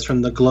now is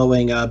from the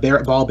glowing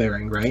ball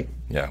bearing, right?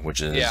 Yeah,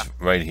 which is Yeah.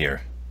 right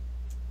here.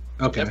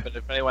 Okay. Yep, but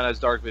if anyone has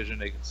dark vision,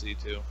 they can see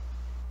too.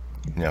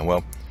 Yeah,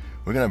 well,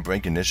 we're gonna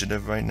break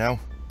initiative right now.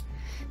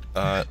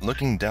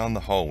 Looking down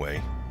the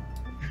hallway,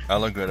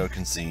 Allegretto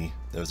can see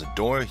there's a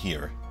door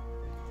here,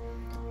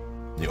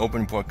 the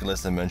open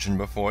portcullis I mentioned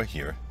before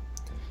here,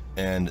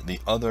 and the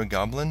other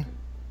goblin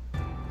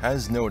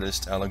has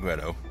noticed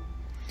Allegretto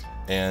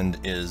and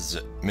is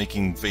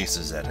making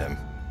faces at him.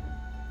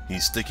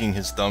 He's sticking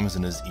his thumbs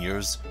in his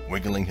ears,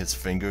 wiggling his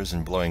fingers,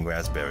 and blowing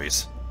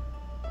raspberries.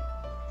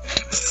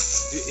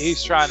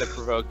 He's trying to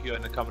provoke you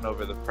into coming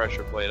over the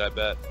pressure plate, I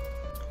bet.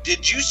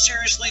 Did you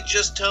seriously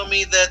just tell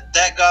me that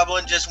that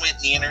goblin just went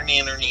nanner,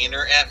 nanner,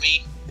 nanner at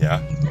me?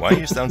 Yeah? Why do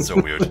you sound so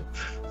weird?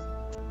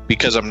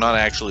 Because I'm not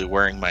actually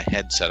wearing my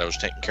headset. I was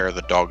taking care of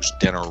the dog's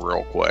dinner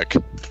real quick.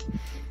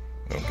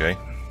 Okay.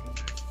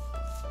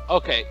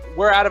 Okay,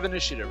 we're out of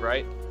initiative,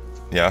 right?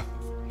 Yeah.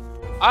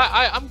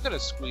 I'm gonna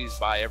squeeze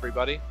by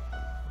everybody.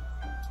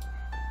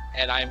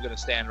 And I'm gonna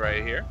stand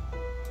right here.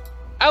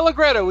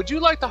 Allegretto, would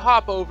you like to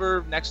hop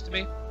over next to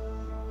me?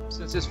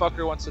 Since this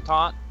fucker wants to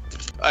taunt?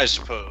 I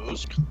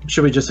suppose.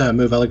 Should we just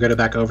move Allegretto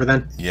back over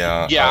then?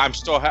 Yeah. Yeah, I'm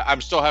still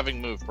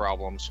having move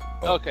problems.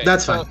 Oh, Okay,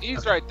 that's so fine.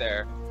 he's right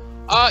there.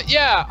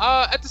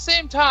 At the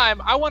same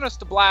time, I want us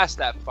to blast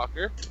that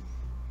fucker.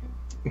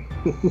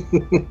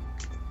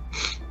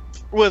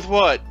 With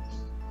what?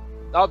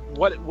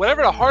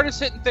 Whatever the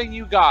hardest hitting thing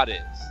you got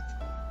is.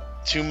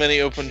 Too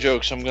many open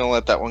jokes. I'm gonna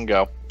let that one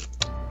go.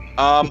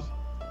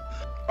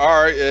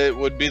 Alright, it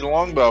would be the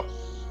longbow.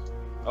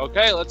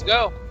 Okay, let's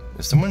go.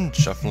 Is someone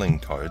shuffling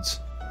cards?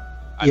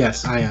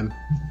 Yes, I am.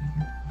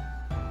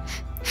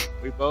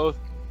 We both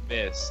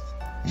missed.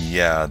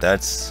 Yeah,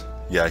 that's...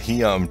 Yeah, he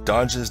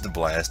dodges the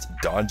blast,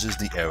 dodges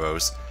the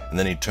arrows, and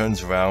then he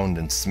turns around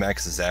and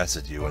smacks his ass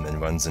at you and then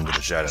runs into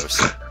the shadows.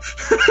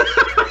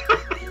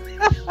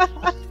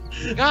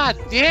 God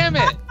damn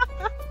it!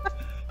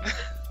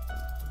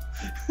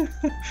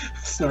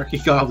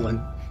 Snarky goblin.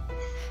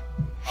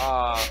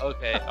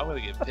 Okay, I'm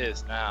gonna get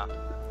pissed now.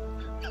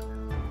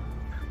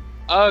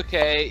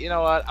 Okay, you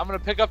know what? I'm gonna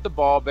pick up the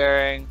ball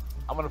bearing.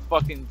 I'm gonna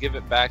fucking give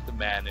it back to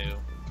Manu.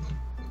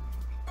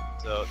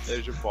 So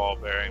there's your ball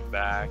bearing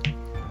back.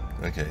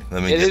 Okay,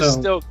 let me It get. is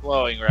still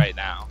glowing right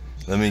now.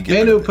 Let me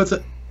get. Manu puts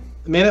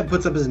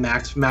up his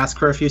mask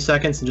for a few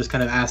seconds and just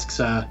kind of asks,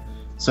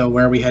 "So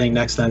where are we heading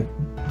next then?"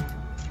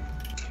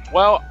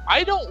 Well,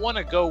 I don't want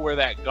to go where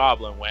that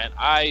goblin went.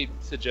 I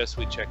suggest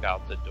we check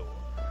out the door.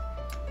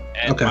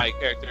 And Okay. my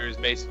character is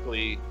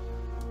basically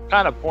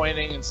kind of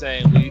pointing and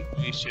saying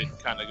we should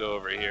kind of go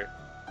over here.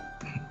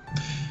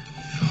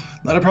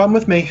 Not a problem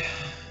with me.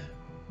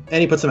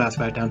 And he puts the mask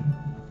back down.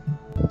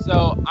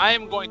 So I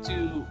am going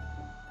to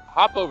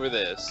hop over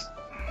this.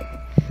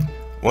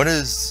 What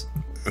is?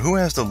 Who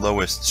has the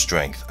lowest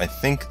strength? I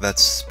think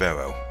that's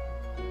Sparrow.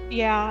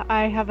 Yeah,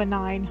 I have a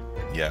 9.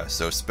 Yeah,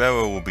 so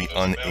Sparrow will be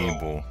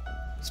unable.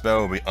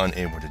 Sparrow will be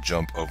unable to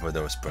jump over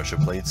those pressure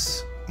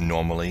plates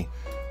normally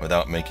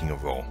without making a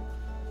roll.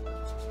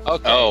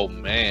 Okay. Oh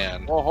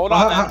man. Well, hold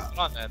on then. Hold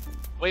on then.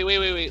 Wait.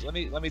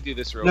 Let me do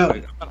this real No.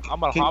 quick. I'm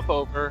gonna Can- hop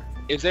over.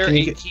 Is there can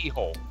you a get-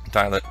 keyhole?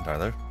 Tyler.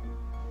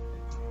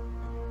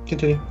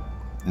 Continue.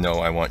 No,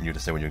 I want you to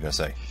say what you're gonna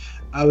say.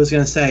 I was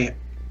gonna say,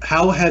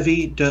 how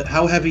heavy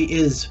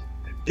is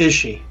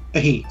she?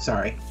 He,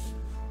 sorry.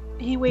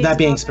 He weighs That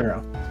being about-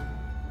 Sparrow.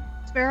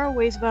 Sparrow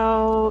weighs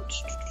about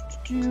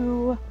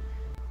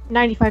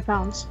 95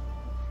 pounds.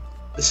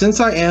 Since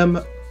I am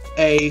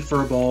a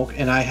furball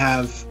and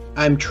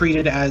I'm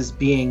treated as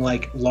being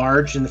like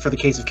large and for the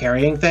case of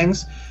carrying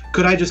things,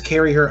 could I just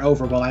carry her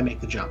over while I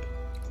make the jump?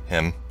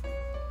 Him.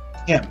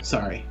 Him,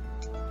 sorry.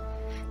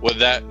 Would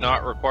that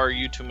not require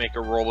you to make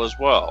a roll as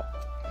well?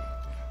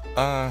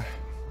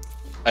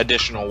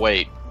 Additional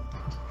weight.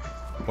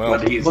 Well,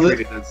 But he's well,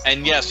 treated as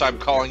And yes, I'm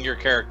calling your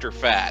character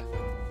fat.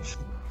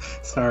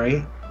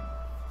 Sorry.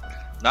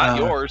 Not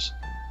Uh, yours.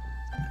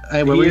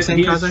 Hey, what were you saying,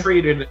 he is Kaze?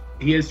 treated.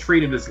 He is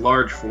treated as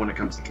large for when it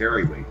comes to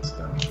carry weights,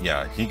 though.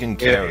 yeah, he can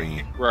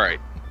carry. Right.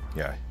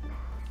 Yeah,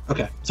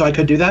 Okay, so I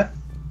could do that?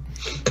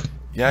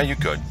 yeah, you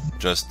could.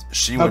 Just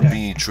she would Okay.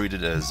 be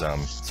treated as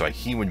Sorry,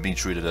 he would be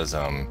treated as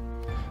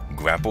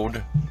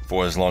grappled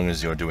for as long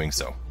as you're doing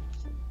so.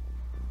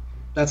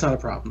 That's not a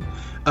problem.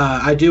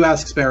 I do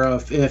ask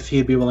Sparrow if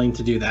he'd be willing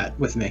to do that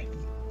with me.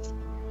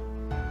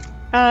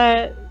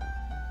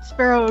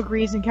 Sparrow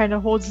agrees and kind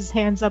of holds his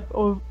hands up,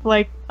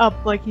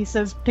 like he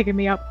says, picking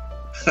me up.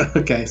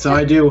 Okay, so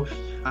I do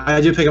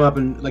pick him up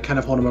and like kind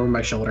of hold him over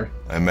my shoulder.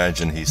 I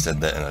imagine he said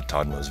that in a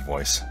toddler's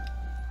voice.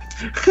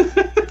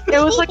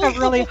 It was like a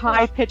really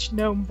high-pitched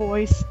gnome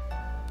voice.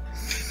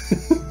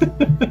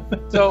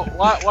 So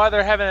while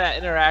they're having that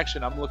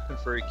interaction, I'm looking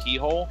for a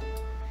keyhole.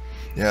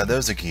 Yeah,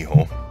 there's a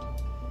keyhole.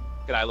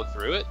 Can I look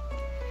through it?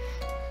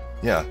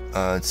 Yeah,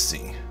 let's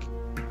see.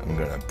 I'm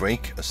gonna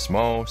break a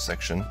small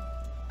section.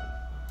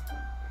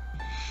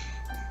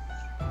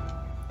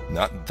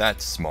 Not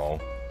that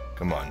small.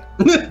 Come on.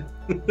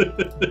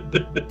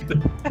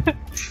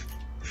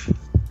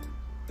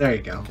 There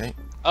you go. Okay.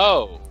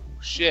 Oh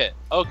shit.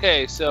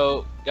 Okay,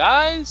 so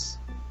guys,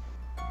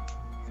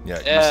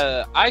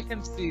 Yeah. I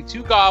can see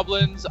 2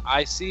 goblins.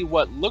 I see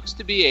what looks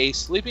to be a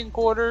sleeping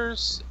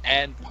quarters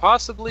and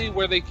possibly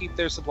where they keep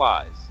their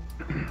supplies.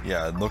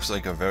 Yeah, it looks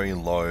like a very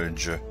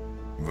large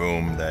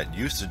room that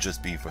used to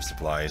just be for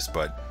supplies,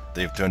 but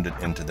they've turned it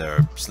into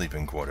their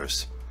sleeping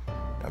quarters.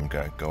 I'm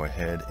gonna go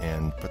ahead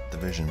and put the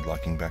vision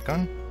blocking back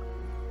on.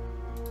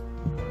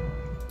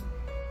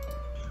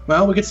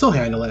 Well, we could still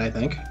handle it, I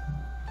think.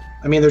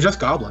 I mean, they're just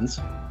goblins.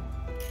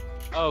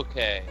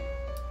 Okay.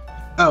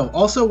 Oh,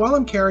 also, while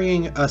I'm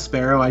carrying a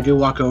Sparrow, I do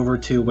walk over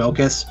to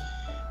Wilkes.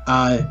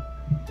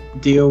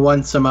 Do you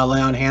want some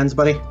lay on hands,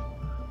 buddy?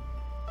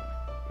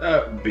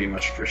 That would be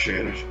much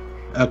appreciated.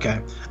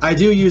 Okay. I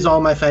do use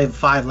all my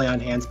five lay on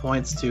hands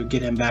points to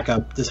get him back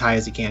up as high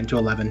as he can to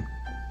 11.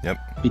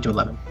 Yep. Be to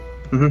 11.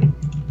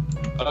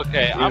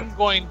 Okay, I'm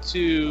going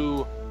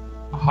to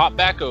hop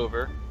back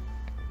over.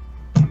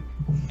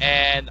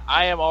 And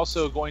I am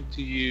also going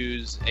to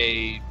use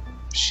a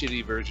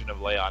shitty version of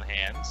Lay on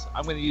Hands.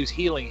 I'm going to use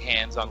Healing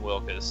Hands on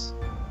Wilkes.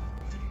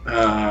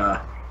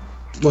 Well,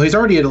 he's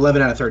already at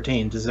 11 out of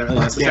 13. Is that really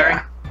necessary?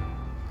 Yeah.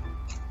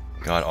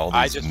 God,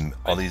 I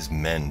all these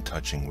men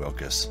touching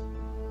Wilkes.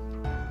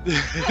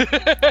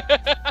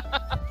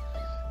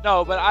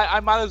 No, but I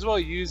might as well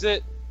use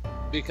it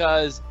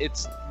because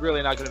it's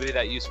really not going to be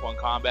that useful in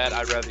combat.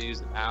 I'd rather use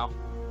it now.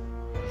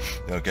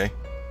 Okay.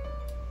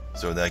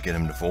 So would that get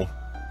him to full?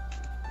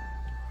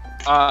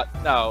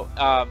 No.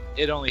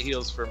 It only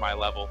heals for my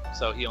level,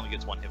 so he only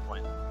gets 1 hit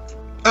point.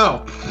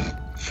 Oh.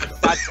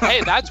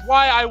 Hey, that's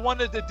why I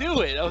wanted to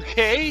do it.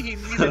 Okay, he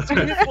needed 2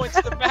 hit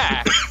points to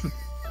max.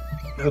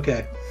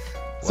 Okay.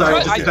 Sorry,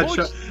 Well, that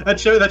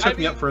I took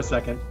me mean, up for a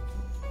second.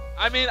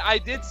 I mean, I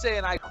did say,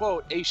 and I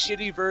quote, a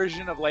shitty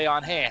version of Lay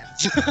on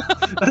Hands.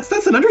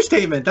 That's an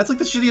understatement. That's like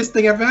the shittiest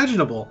thing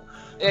imaginable.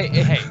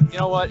 Hey, you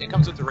know what? It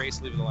comes with the race.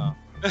 Leave it alone.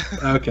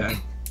 Okay.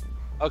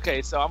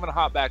 Okay, so I'm gonna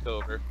hop back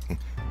over.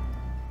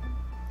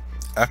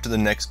 After the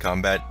next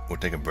combat, we'll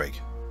take a break.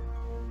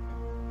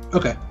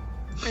 Okay.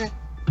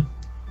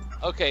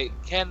 Okay,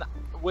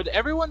 would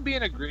everyone be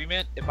in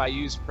agreement if I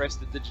use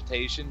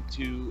prestidigitation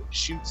to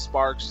shoot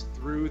sparks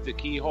through the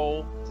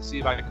keyhole to see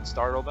if I can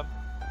startle them?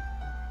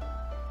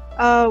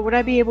 Would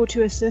I be able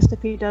to assist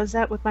if he does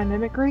that with my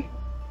mimicry?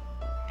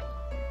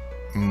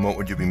 What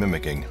would you be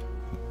mimicking?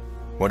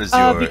 What is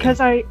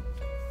your...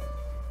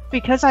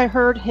 Because I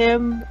heard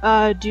him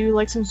do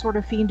like some sort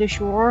of fiendish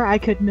roar, I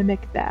could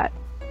mimic that.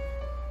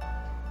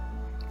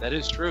 That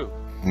is true.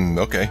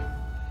 Okay.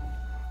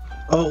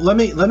 Oh, let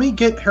me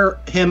get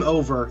him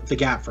over the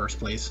gap first,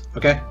 please.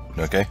 Okay.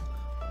 Okay.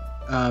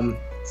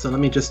 So let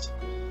me just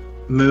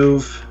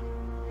move.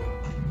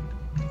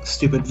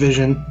 Stupid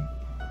vision.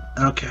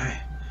 Okay.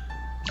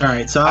 All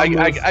right. So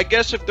I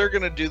guess if they're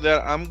gonna do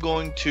that, I'm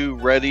going to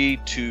ready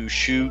to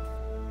shoot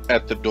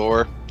at the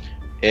door.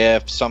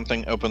 If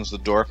something opens the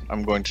door,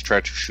 I'm going to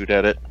try to shoot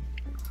at it.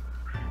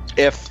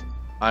 If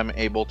I'm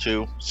able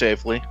to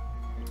safely.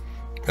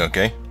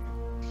 Okay.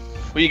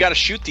 Well, you got to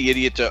shoot the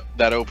idiot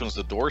that opens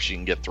the door so you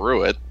can get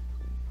through it.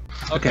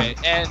 Okay,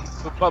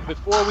 but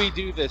before we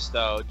do this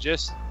though,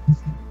 just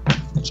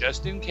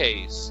in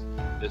case,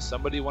 does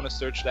somebody want to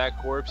search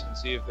that corpse and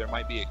see if there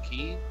might be a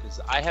key? Because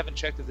I haven't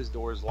checked if this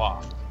door is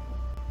locked.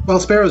 Well,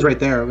 Sparrow's right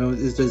there. Do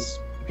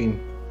you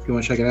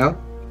want to check it out?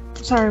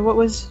 Sorry, what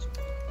was...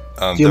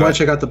 Do you want to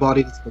check out the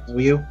body that's below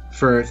you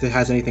for if it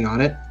has anything on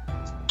it?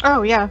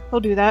 Oh yeah, he'll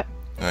do that.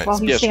 Alright, While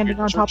he's standing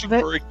on top of it.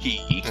 For a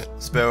key.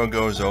 Sparrow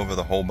goes over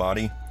the whole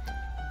body.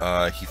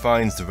 He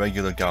finds the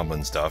regular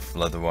goblin stuff,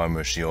 leather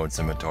armor, shield,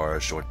 scimitar,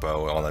 short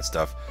bow, all that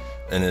stuff.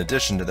 And in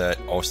addition to that,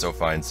 also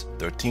finds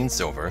 13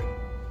 silver,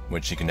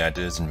 which he can add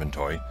to his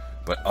inventory.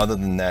 But other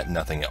than that,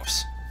 nothing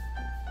else.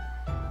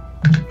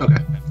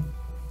 Okay.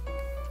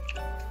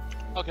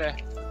 Okay,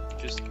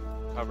 just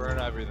covering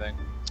everything.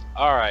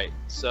 All right,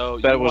 so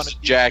That you was wanna a use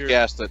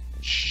jackass that,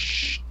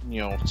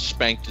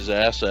 spanked his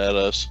ass at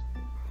us.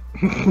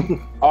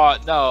 Oh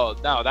no,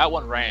 that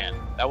one ran.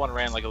 That one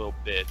ran like a little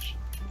bitch.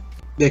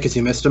 Yeah, because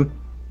you missed him.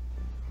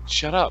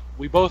 Shut up.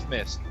 We both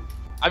missed.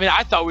 I mean,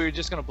 I thought we were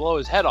just gonna blow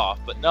his head off,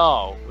 but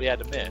no, we had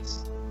to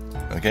miss.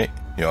 Okay,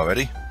 you all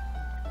ready?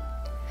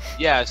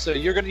 Yeah, so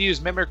you're gonna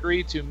use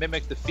mimicry to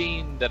mimic the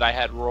fiend that I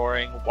had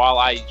roaring while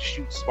I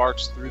shoot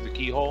sparks through the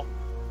keyhole.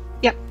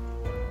 Yep.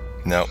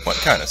 Now, what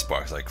kind of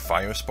sparks? Like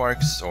fire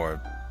sparks or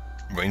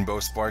rainbow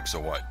sparks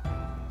or what?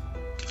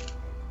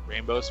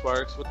 Rainbow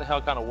sparks? What the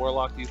hell kind of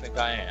warlock do you think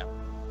I am?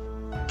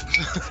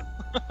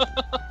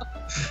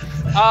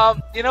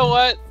 You know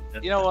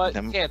what?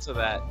 Cancel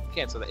that.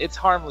 It's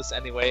harmless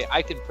anyway.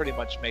 I can pretty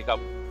much make up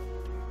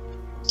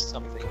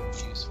something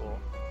useful.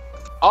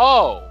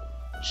 Oh,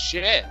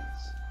 shit.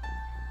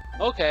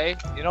 Okay,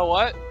 you know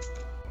what?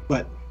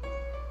 What?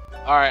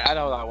 Alright, I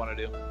know what I want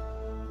to do.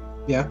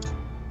 Yeah.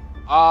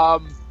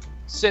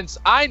 Since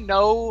I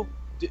know...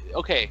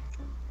 Okay,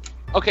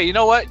 you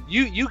know what?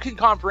 You can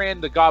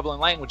comprehend the goblin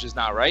languages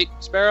now, right,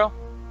 Sparrow?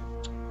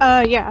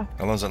 Yeah.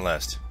 How long does it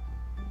last?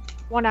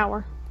 1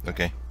 hour.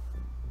 Okay.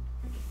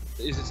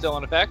 Is it still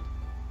in effect?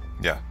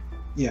 Yeah.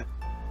 Yeah.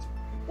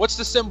 What's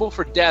the symbol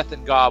for death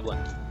in goblin?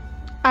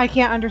 I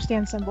can't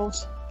understand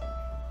symbols.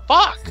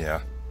 Fuck! Yeah.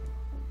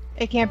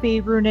 It can't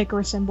be runic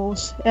or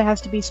symbols. It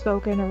has to be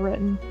spoken or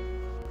written.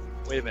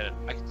 Wait a minute,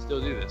 I can still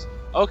do this.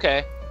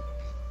 Okay.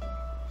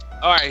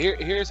 Alright,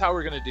 here's how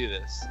we're gonna do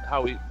this.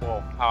 How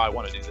I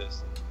want to do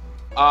this.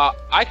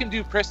 I can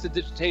do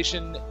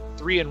prestidigitation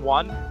 3 in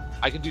 1.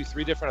 I can do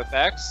 3 different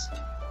effects,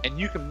 and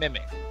you can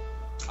mimic.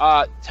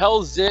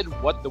 Tell Zid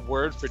what the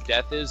word for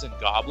death is in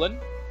goblin.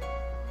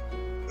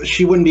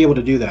 She wouldn't be able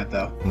to do that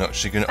though. No,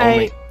 she can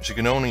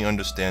only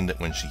understand it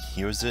when she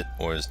hears it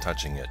or is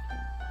touching it.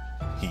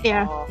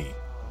 Yeah.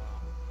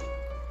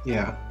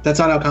 Yeah, that's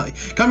not how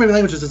comprehensive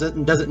languages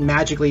doesn't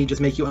magically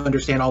just make you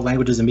understand all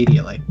languages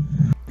immediately.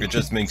 It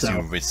just makes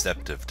you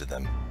receptive to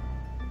them.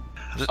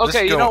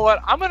 Okay, you know what?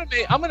 I'm gonna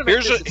make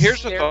Here's this a as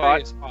scary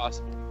thought. as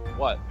possible.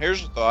 What?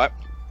 Here's a thought.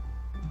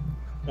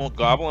 Well,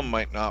 Goblin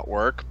might not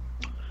work,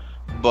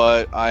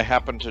 but I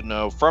happen to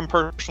know from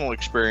personal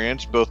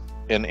experience, both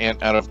in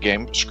and out of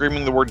game,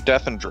 screaming the word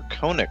death in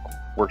Draconic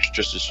works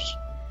just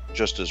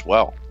as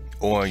well.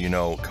 Or,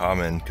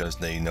 common, because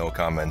they know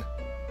common.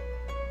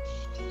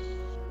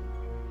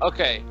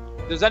 Okay.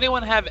 Does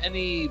anyone have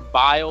any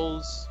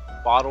vials,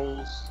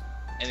 bottles,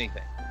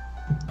 anything?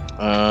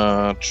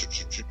 I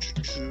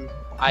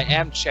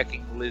am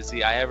checking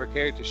Lizzie. I have her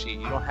character sheet.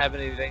 You don't have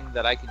anything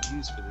that I can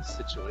use for this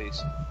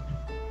situation.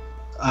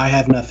 I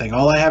have nothing.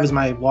 All I have is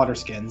my water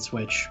skins,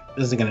 which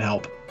isn't going to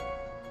help.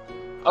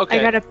 Okay.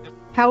 I got a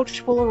pouch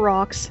full of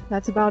rocks.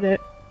 That's about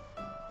it.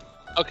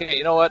 Okay,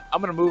 you know what?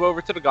 I'm going to move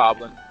over to the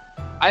goblin.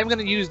 I am going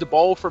to use the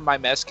bowl for my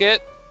mess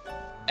kit,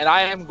 and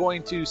I am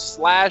going to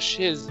slash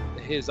his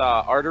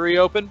artery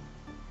open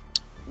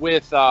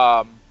with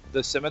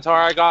the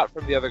scimitar I got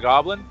from the other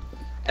goblin,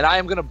 and I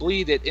am gonna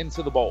bleed it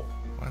into the bowl.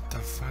 What the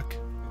fuck?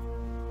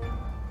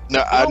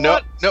 No, You know no,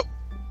 what?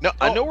 no.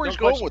 I know where Don't he's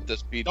going question- with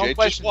this, BJ. Don't Just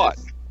question what?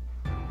 this.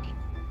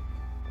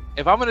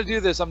 If I'm gonna do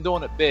this, I'm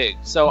doing it big.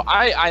 So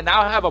I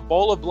now have a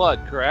bowl of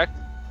blood, correct?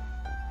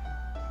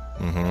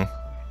 Mm-hmm.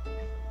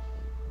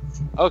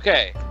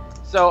 Okay,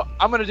 so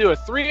I'm gonna do a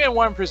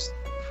 3-in-1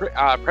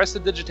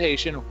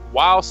 prestidigitation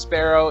while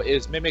Sparrow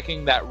is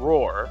mimicking that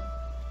roar.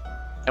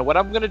 And what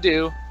I'm gonna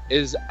do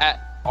is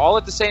all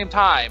at the same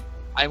time,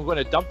 I'm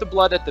gonna dump the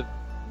blood at the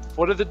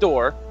foot of the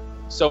door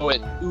so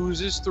it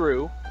oozes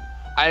through.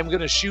 I'm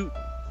gonna shoot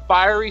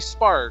fiery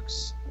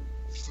sparks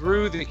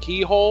through the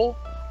keyhole.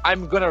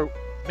 I'm gonna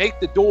make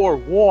the door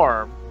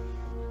warm,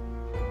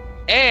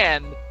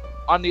 and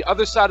on the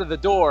other side of the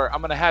door, I'm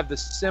gonna have the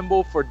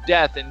symbol for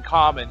death in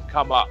common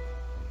come up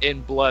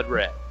in blood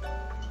red.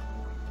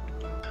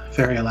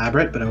 Very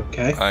elaborate, but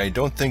okay. I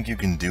don't think you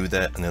can do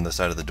that on the other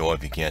side of the door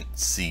if you can't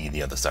see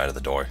the other side of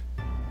the door.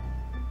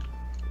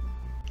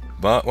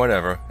 But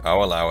whatever,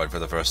 I'll allow it for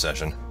the first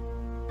session.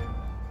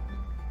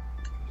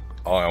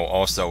 I'll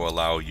also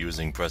allow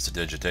using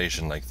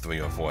prestidigitation like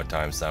 3 or 4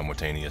 times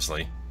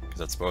simultaneously, because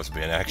that's supposed to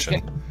be an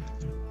action.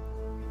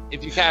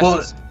 If you cast Well-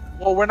 this,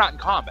 well, we're not in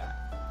combat.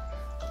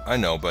 I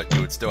know, but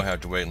you would still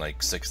have to wait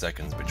like 6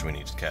 seconds between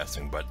each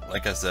casting, but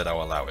like I said,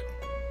 I'll allow it.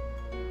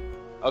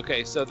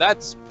 Okay, so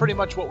that's pretty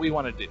much what we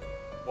want to do.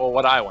 Well,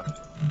 what I want to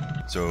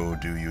do. So,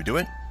 do you do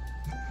it?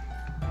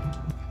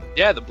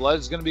 Yeah, the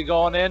blood's gonna be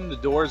going in. The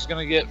door's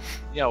gonna get,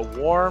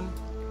 warm.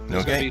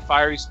 There's gonna Okay. be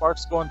fiery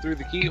sparks going through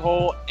the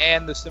keyhole,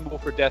 and the symbol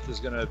for death is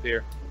gonna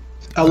appear.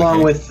 Along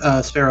Okay.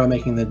 with Sparrow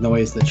making the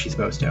noise that she's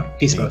supposed to.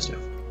 He's supposed to.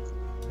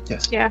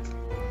 Yes. Yeah.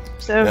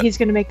 So Yep. he's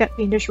gonna make that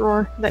fiendish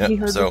roar that he Yep,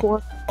 heard so-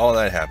 before. All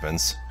that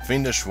happens.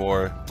 Fiendish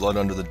roar, blood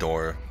under the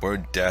door,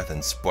 word death,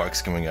 and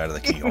sparks coming out of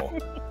the keyhole.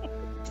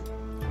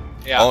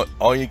 Yeah.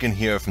 All you can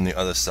hear from the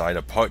other side,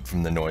 apart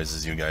from the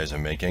noises you guys are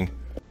making,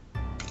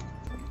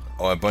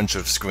 are a bunch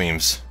of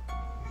screams.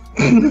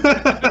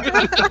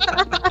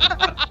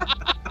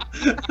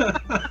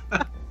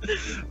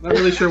 Not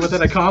really sure what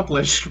that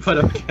accomplished, but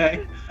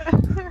okay.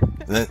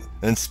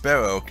 Then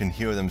Sparrow can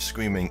hear them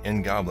screaming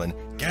in Goblin,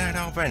 "Get it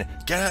open!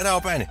 Get it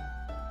open!"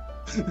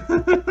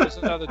 There's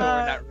another door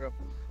in that room.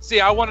 See,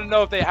 I want to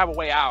know if they have a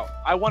way out.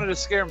 I wanted to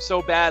scare them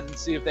so bad and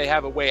see if they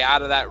have a way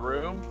out of that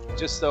room,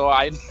 just so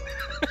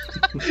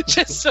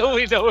just so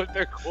we know if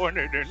they're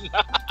cornered or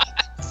not.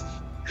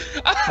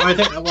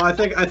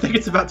 I think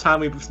it's about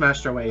time we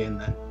smashed our way in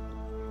then.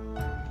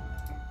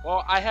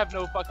 Well, I have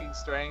no fucking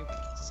strength,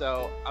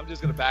 so I'm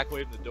just gonna back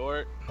away from the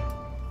door.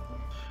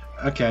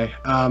 Okay.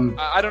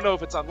 I don't know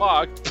if it's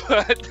unlocked,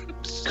 but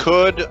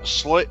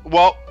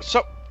Well,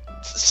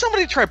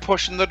 somebody try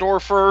pushing the door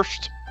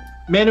first.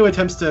 Manu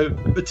attempts to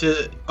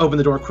open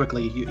the door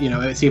quickly.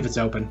 See if it's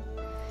open.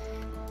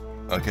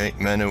 Okay,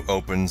 Manu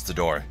opens the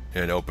door.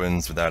 It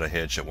opens without a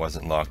hitch, it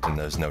wasn't locked, and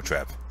there's no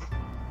trap.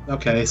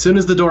 Okay. As soon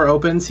as the door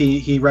opens,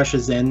 he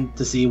rushes in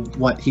to see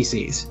what he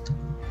sees.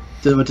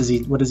 So what does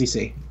he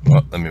see?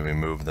 Well, let me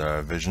remove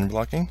the vision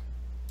blocking.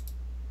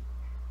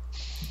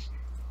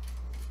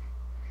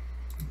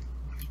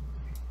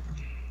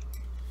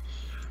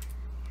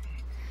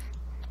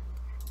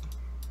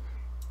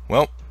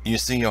 Well, you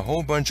see a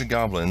whole bunch of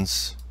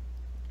goblins.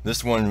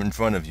 This one in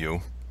front of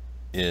you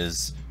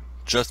is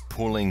just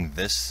pulling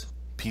this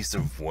piece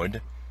of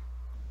wood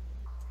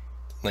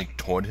like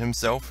toward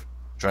himself,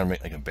 trying to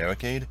make like a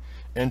barricade.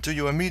 And to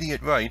your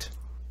immediate right,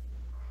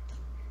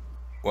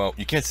 well,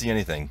 you can't see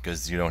anything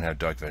because you don't have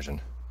dark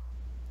vision,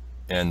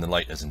 and the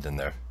light isn't in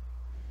there.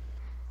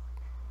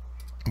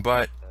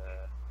 But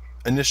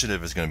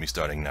initiative is going to be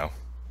starting now.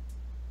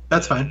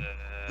 That's fine.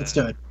 Let's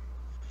do it.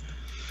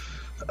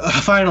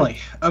 Finally.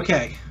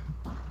 Okay.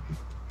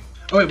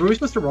 Oh wait, were we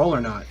supposed to roll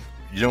or not?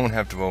 You don't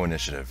have to roll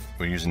initiative.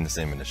 We're using the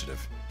same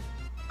initiative.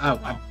 Oh,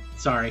 I'm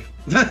sorry.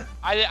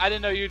 I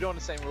didn't know you were doing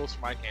the same rules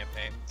for my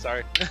campaign.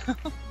 Sorry.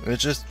 It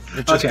just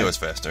Okay. goes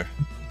faster.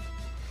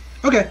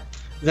 Okay.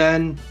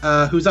 Then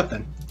who's up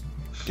then?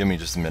 Give me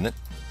just a minute.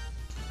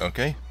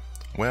 Okay.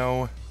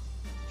 Well,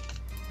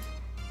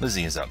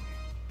 Lizzie is up.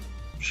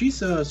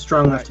 She's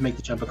strong enough to make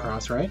the jump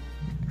across, right?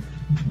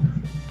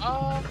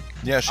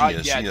 Yeah, she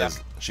is. Yeah,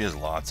 She has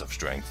lots of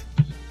strength.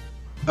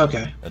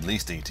 Okay. At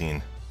least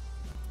 18.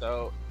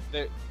 So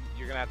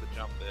you're gonna have to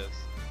jump this.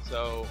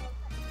 So,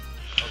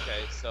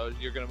 okay, so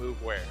you're gonna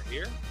move where?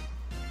 Here?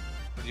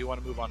 Or do you want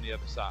to move on the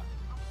other side?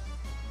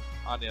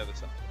 On the other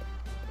side.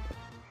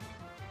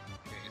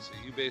 Okay, so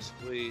you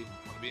basically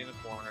want to be in the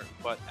corner,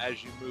 but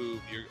as you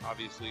move, you're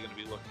obviously gonna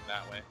be looking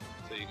that way,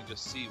 so you can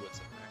just see what's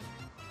in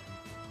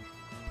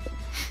there.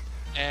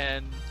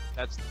 And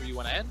that's where you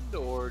want to end,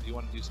 or do you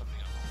want to do something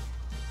else?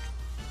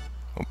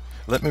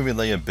 Let me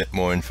relay a bit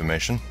more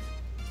information.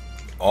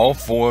 All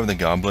 4 of the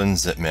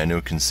goblins that Manu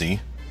can see,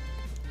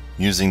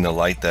 using the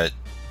light that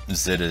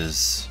Zid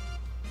is...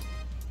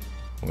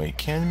 Wait,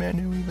 can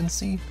Manu even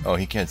see? Oh,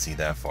 he can't see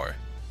that far.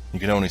 You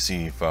can only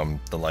see from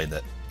the light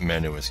that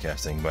Manu is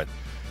casting, but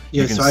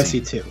Yeah, you can so I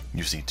see 2.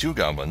 You see 2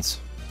 goblins.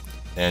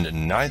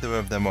 and neither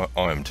of them are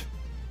armed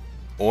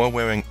or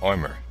wearing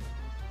armor.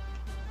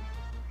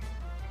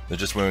 They're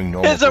just wearing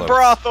normal It's a clothes.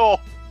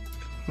 brothel!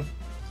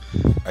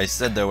 I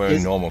said they're wearing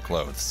Is- normal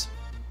clothes.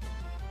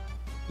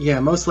 Yeah,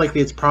 most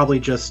likely it's probably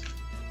just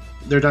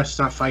they're just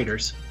not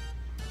fighters.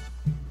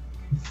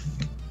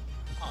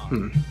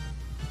 Hmm.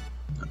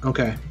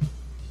 Okay.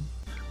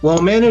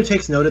 Well, Manu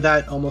takes note of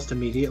that almost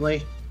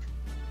immediately.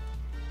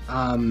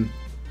 And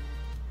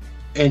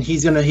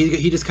he's gonna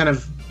he just kind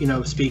of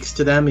speaks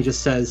to them. He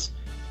just says,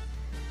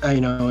 are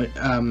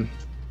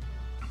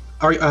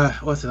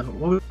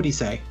what would he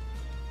say?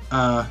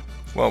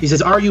 Well, He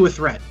says, "Are you a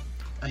threat?"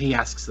 He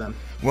asks them.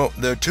 Well,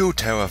 they're too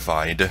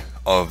terrified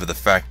of the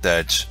fact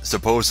that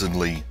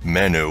supposedly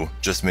Manu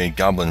just made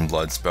goblin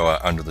blood spill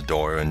out under the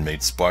door and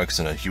made sparks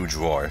and a huge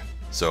roar,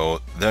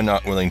 so they're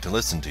not willing to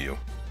listen to you.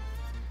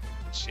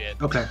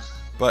 Shit. Okay,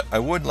 But I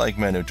would like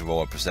Manu to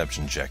roll a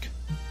perception check.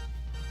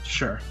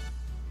 sure.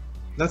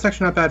 That's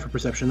actually not bad for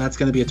perception. That's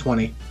going to be a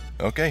 20.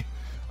 Okay.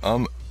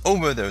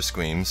 Over their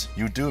screams,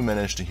 you do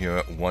manage to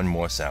hear one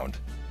more sound.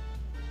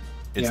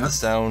 It's Yeah? the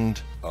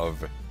sound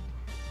of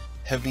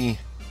heavy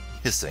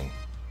hissing,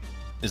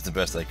 is the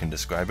best I can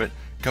describe it,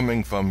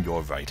 coming from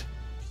your right.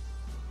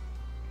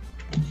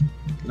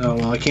 Oh,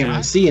 well, I can't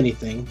really see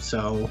anything,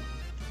 so...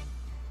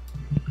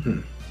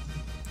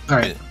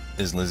 Alright.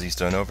 Is Lizzie's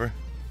turn over?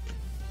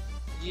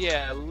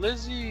 Yeah,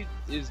 Lizzie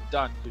is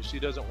done because she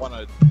doesn't want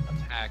to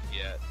attack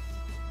yet.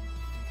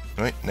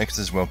 Alright, next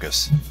is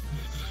Wilkus.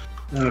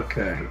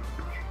 Okay.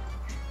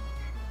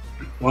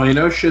 Well, you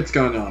know shit's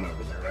going on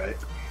over there, right?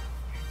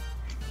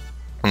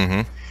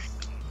 Mm-hmm.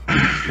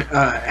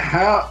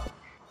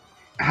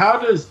 How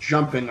does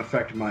jumping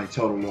affect my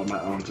total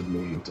amount of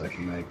movement I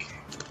can make?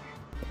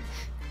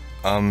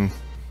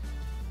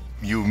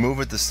 You move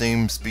at the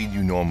same speed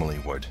you normally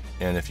would,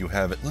 and if you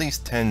have at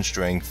least 10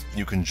 strength,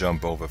 you can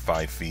jump over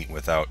 5 feet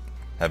without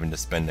having to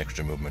spend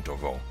extra movement or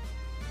roll.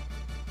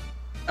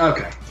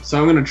 Okay, so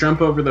I'm gonna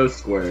jump over those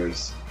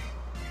squares.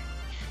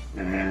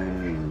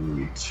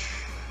 And...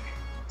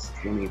 it's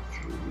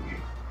 23.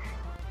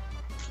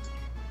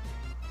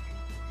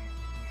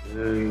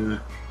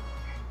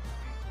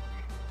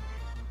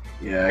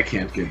 Yeah, I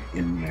can't get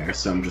in there,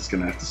 so I'm just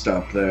gonna have to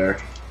stop there.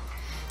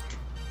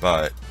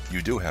 But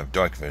you do have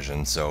dark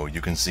vision, so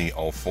you can see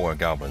all 4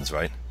 goblins,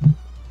 right?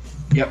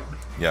 Yep.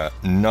 Yeah,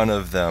 none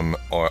of them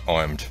are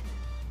armed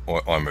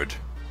or armored.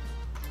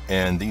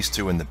 And these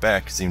 2 in the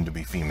back seem to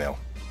be female.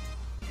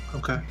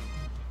 Okay.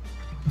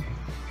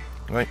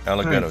 Right,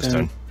 Allegretto's then.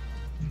 turn.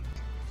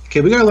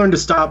 Okay, we gotta learn to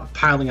stop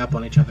piling up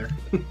on each other.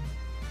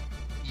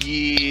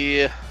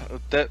 Yeah,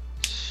 that...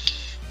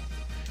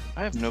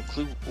 I have no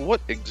clue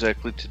what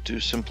exactly to do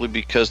simply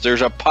because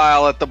there's a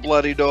pile at the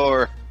bloody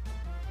door.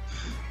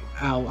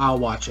 I'll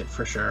watch it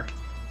for sure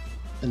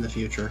in the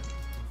future.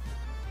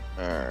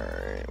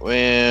 Alright,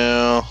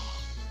 well...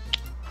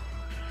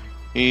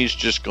 He's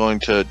just going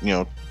to,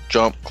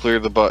 jump, clear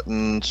the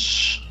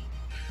buttons.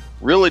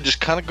 Really just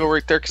kind of go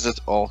right there because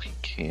that's all he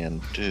can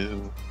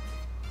do.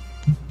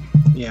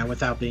 Yeah,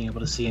 without being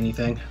able to see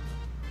anything.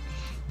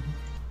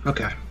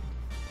 Okay.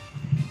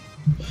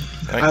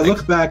 Alright, I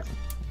look back.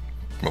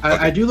 Well,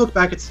 I okay. do look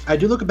back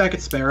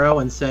at Sparrow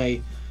and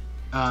say,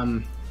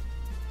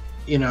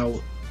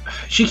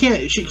 she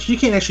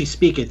can't actually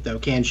speak it though,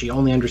 can she?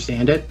 Only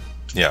understand it.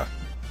 Yeah,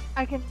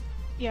 I can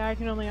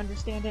only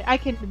understand it. I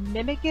can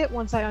mimic it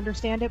once I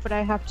understand it, but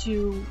I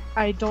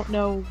don't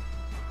know,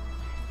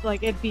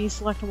 like, it'd be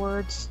select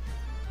words.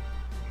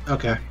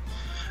 Okay.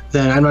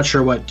 Then I'm not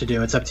sure what to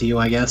do. It's up to you,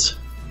 I guess.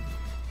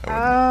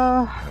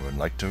 I would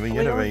like to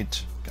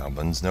reiterate,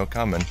 goblins no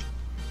common.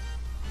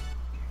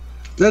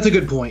 That's a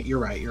good point. You're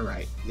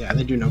right. Yeah,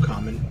 they do no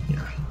common.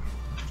 Yeah.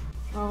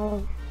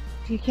 Well,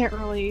 you can't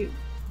really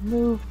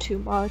move too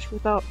much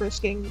without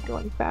risking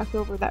going back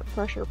over that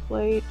pressure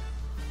plate.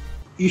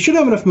 You should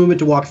have enough movement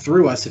to walk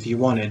through us if you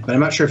wanted, but I'm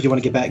not sure if you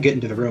want to get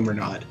into the room or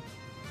not.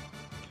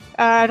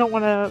 I don't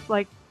want to,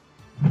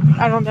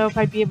 I don't know if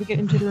I'd be able to get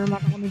into the room. I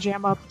don't want to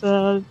jam up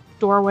the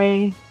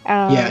doorway.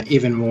 Yeah,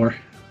 even more.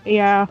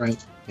 Yeah.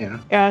 Right. Yeah.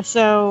 Yeah,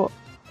 so,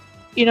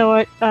 you know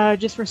what,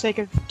 just for sake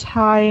of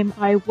time,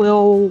 I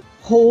will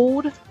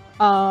hold,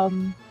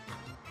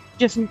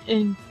 just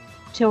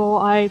until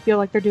I feel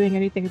like they're doing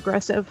anything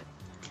aggressive.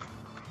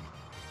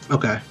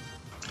 Okay.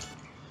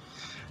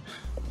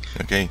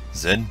 Okay,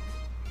 Zed?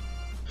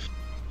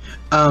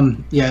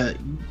 Yeah.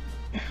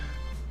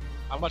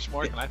 How much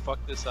more can I fuck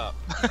this up?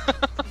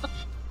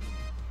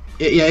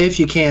 Yeah, if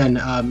you can,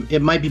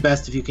 it might be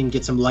best if you can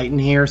get some light in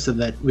here so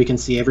that we can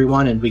see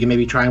everyone and we can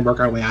maybe try and work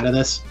our way out of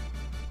this.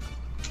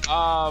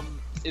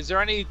 Is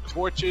there any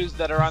torches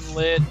that are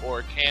unlit,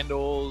 or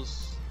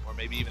candles, or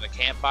maybe even a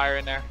campfire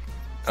in there?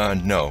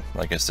 No.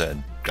 Like I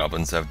said,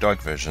 goblins have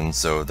dark vision,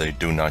 so they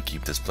do not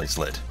keep this place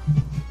lit.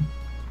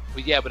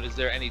 Well, yeah, but is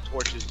there any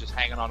torches just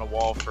hanging on a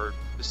wall for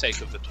the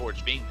sake of the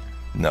torch being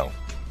there? No.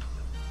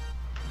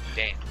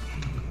 Damn.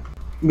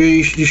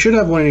 You should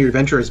have one in your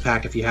adventurer's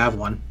pack if you have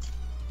one.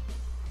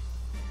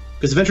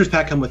 Because adventurer's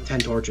pack come with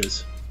 10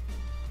 torches.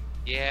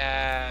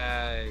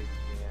 Yeah.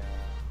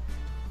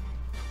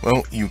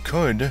 Well, you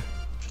could,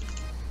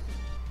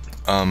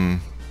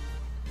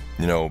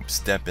 you know,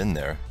 step in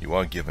there. You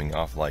are giving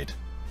off light.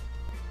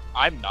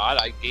 I'm not.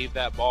 I gave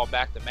that ball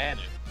back to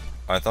Manu.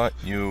 I thought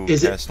you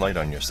Is it- cast light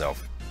on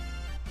yourself.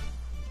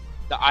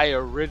 I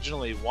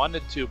originally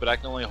wanted to, but I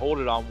can only hold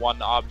it on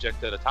one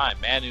object at a time.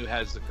 Manu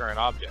has the current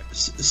object.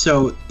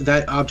 So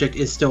that object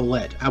is still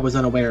lit. I was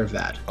unaware of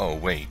that. Oh,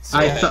 wait. So,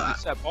 I Yeah, thought-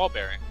 it's that ball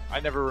bearing. I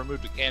never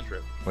removed a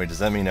cantrip. wait, does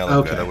that mean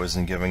Allegretto Okay.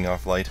 wasn't giving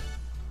off light?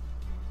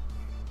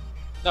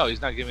 No,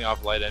 he's not giving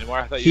off light anymore.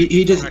 I thought He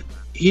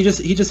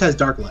you. just has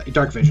dark light,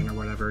 dark vision or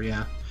whatever.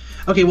 Yeah.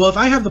 Okay. Well, if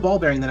I have the ball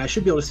bearing, then I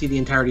should be able to see the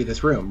entirety of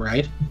this room,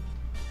 right?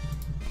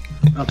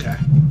 Okay.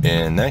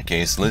 In that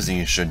case,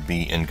 Lizzie should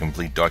be in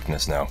complete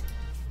darkness now.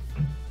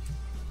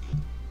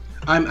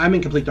 I'm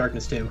in complete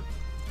darkness too.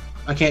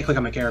 I can't click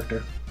on my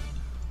character.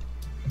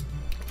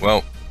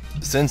 Well,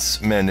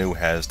 since Manu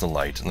has the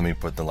light, let me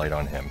put the light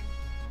on him.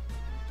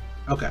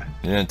 Okay.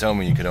 You didn't tell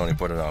me you could only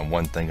put it on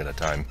one thing at a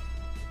time.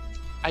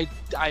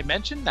 I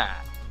mentioned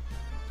that.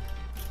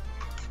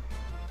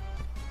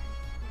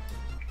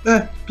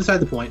 Beside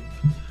the point.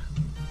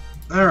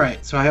 All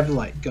right. So I have the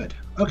light. Good.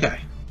 Okay.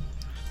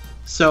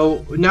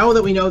 So now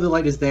that we know the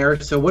light is there,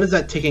 so what is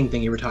that ticking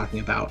thing you were talking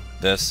about?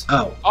 This?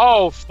 Oh,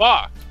 Oh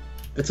fuck!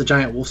 it's a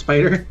giant wolf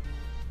spider.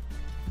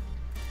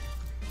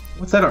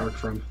 What's that artwork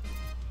from?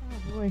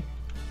 Oh boy.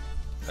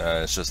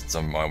 It's just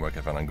some artwork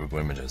I found on Google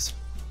Images.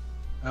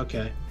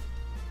 Okay.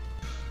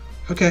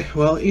 Okay,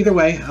 well, either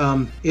way,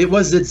 it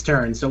was Zid's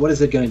turn, so what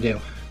is it gonna do?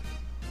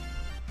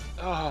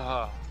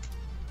 Well,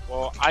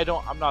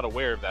 I'm not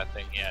aware of that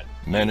thing yet.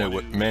 Manu You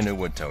would, want to Manu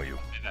would tell you.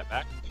 take that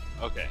back?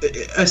 Okay.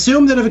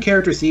 Assume that if a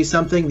character sees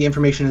something, the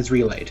information is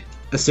relayed.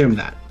 Assume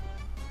that.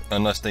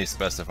 Unless they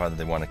specify that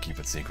they want to keep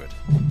it secret.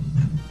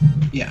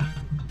 Yeah.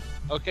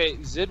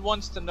 Okay, Zid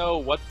wants to know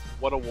what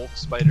a wolf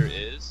spider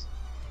is.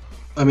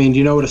 I mean, do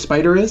you know what a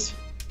spider is?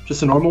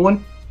 Just a normal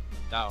one?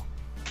 No.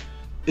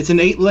 It's an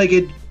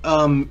 8-legged,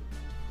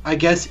 I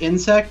guess,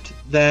 insect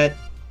that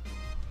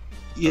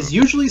is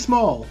usually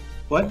small.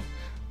 What?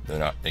 They're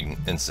not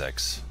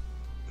insects.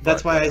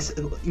 That's But why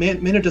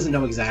whatever. Minnow doesn't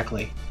know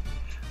exactly.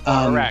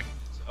 Arachnids.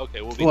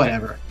 Okay, we'll be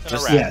Whatever. It's an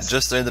Just, arachnid. yes.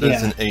 Just say that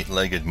it's Yeah. an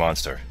 8-legged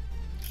monster.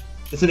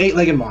 It's an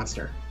 8-legged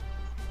monster.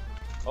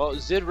 Well,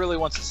 Zid really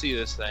wants to see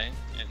this thing,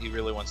 and he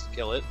really wants to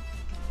kill it.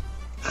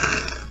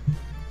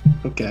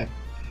 Okay.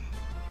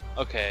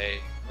 Okay,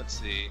 let's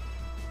see.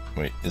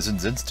 Wait, is it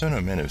Zid's turn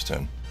or Manu's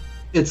turn?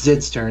 It's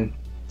Zid's turn.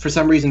 For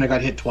some reason, I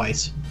got hit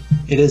twice.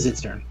 It is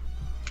Zid's turn.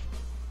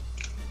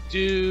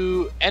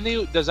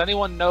 Does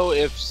anyone know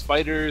if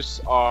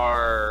spiders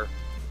are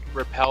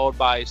repelled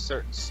by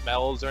certain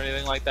smells or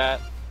anything like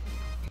that?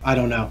 I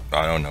don't know.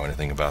 I don't know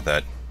anything about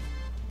that.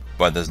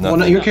 But there's Well,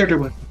 nothing. no, your character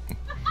would.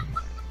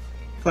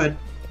 Go ahead.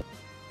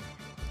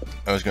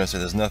 I was going to say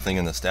there's nothing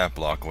in the stat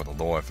block or the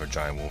lore for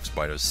giant wolf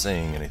spiders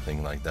saying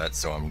anything like that,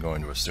 so I'm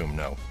going to assume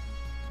no.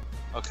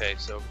 Okay,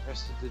 so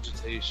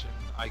prestidigitation.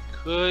 I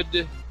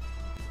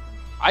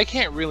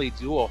can't really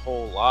do a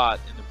whole lot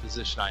in the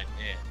position I'm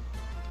in.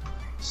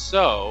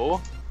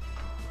 So,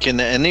 Can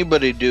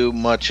anybody do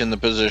much in the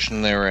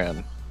position they're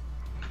in?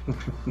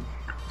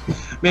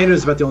 Manu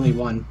is about the only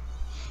one.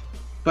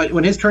 But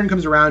when his turn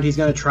comes around, he's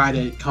going to try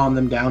to calm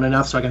them down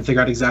enough so I can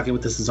figure out exactly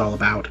what this is all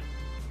about.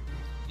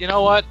 you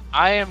know what?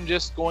 I am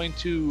just going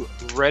to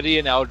ready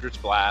an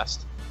Eldritch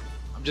Blast.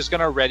 I'm just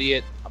going to ready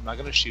it. I'm not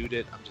going to shoot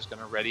it. I'm just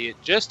going to ready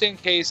it just in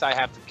case I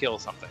have to kill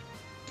something.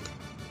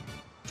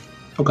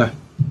 Okay.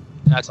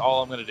 And that's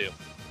all I'm going to do.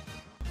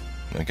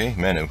 Okay,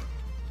 Manu.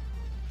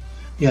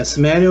 Yes,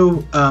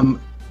 Manu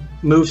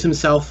moves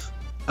himself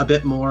a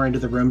bit more into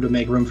the room to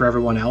make room for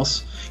everyone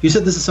else. You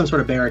said this is some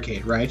sort of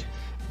barricade, right?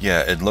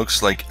 Yeah, it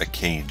looks like a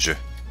cage.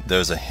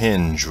 There's a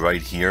hinge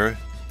right here,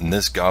 and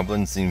this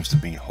goblin seems to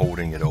be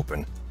holding it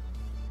open.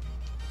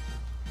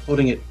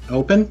 Holding it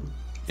open?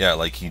 Yeah,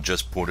 like he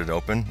just pulled it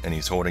open, and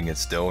he's holding it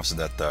still so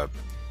that the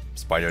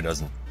spider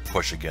doesn't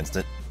push against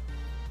it.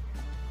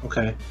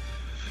 Okay.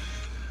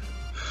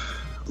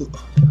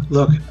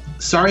 Look,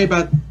 sorry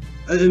about...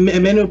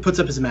 Manu puts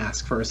up his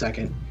mask for a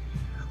second.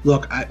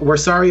 Look, we're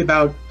sorry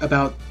about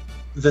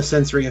the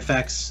sensory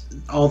effects,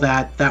 all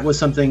that. That was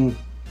something...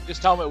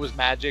 Just tell them it was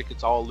magic.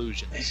 It's all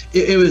illusions.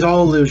 It was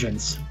all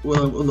illusions.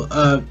 Well,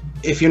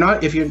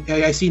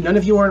 I see none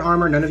of you are in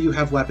armor, none of you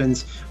have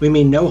weapons. We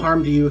mean no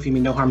harm to you if you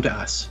mean no harm to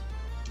us.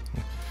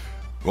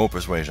 Roll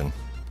persuasion.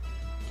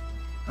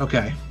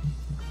 Okay.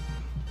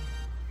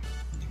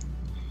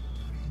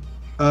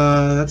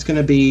 That's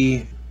gonna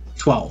be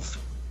 12.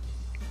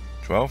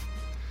 12?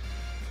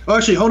 Oh,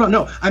 actually, hold on.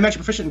 No, I'm actually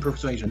proficient in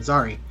persuasion.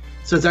 Sorry.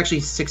 So it's actually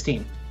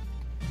 16.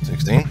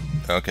 16?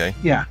 Okay.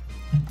 Yeah.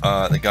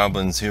 The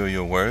goblins hear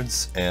your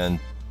words, and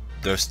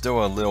they're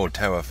still a little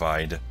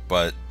terrified,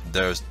 but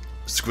they're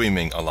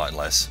screaming a lot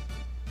less.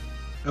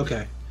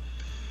 Okay.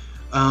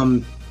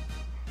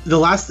 The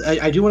last,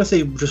 I do want to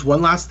say just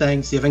one last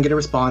thing, see if I can get a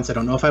response. I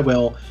don't know if I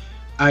will.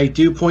 I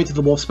do point to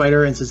the wolf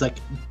spider and says, like,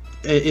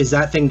 is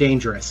that thing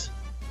dangerous?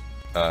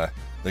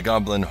 The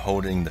goblin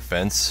holding the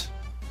fence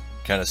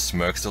kind of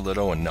smirks a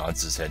little and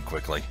nods his head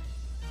quickly.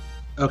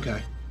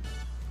 Okay.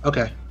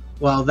 Okay.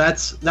 Well, that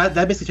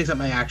basically takes up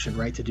my action,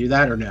 right, to do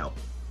that, or no?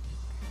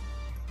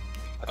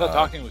 I thought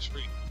talking was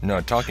free.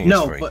 No, talking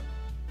No, is free.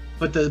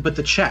 but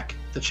the check,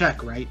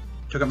 right,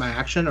 took up my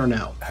action, or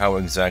no? How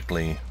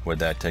exactly would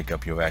that take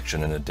up your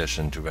action in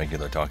addition to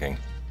regular talking?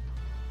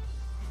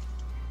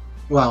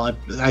 Well,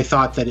 I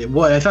thought that it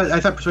would. I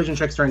thought persuasion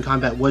checks during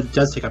combat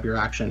does take up your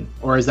action,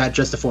 or is that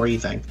just a 4E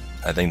thing?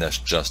 I think that's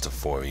just a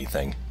 4E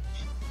thing.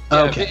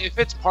 Yeah, Okay. if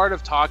it's part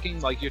of talking,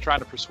 like you're trying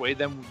to persuade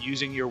them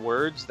using your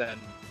words, then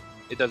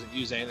it doesn't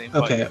use anything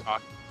but Okay. your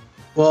talking.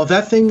 Well, if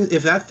that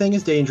thing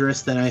is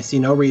dangerous, then I see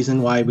no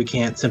reason why we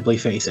can't simply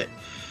face it.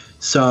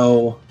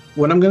 So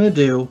what I'm going to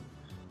do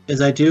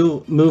is I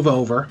do move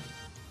over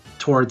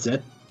towards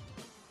it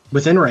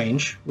within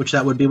range, which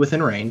that would be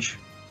within range,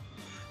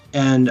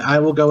 and I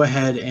will go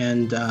ahead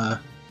and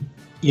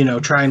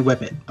try and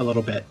whip it a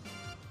little bit.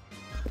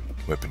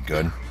 Whip it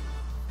good.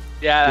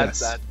 Yeah,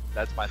 Yes.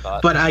 that's my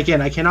thought. But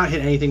again, I cannot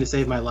hit anything to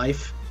save my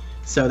life,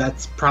 so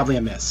that's probably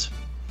a miss.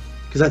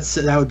 Because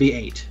that would be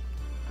 8.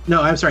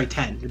 No, I'm sorry,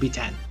 10. It'd be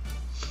 10.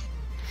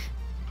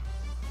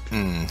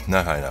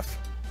 Not high enough.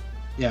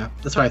 Yeah,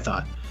 that's what I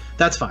thought.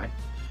 That's fine.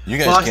 You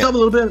guys Well, I still have can't, a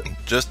little bit.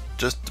 just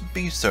to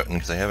be certain,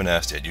 because I haven't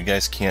asked yet, you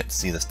guys can't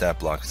see the stat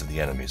blocks of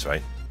the enemies,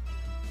 right?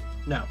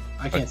 No,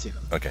 I can't see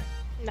them. Okay.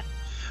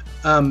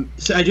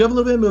 So I do have a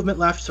little bit of movement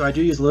left, so I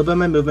do use a little bit of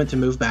my movement to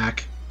move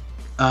back.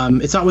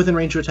 It's not within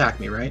range to attack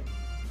me, right?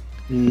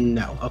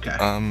 No. Okay.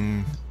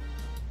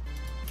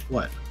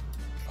 What?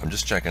 I'm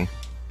just checking.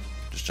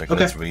 Just checking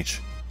Okay. its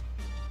reach.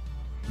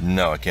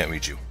 No, I can't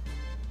reach you.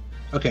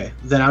 Okay,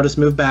 then I'll just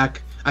move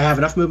back. I have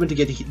enough movement to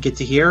get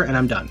to here, and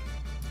I'm done.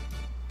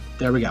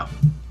 There we go.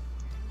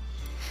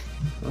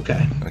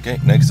 Okay. Okay,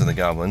 next to the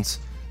goblins.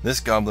 This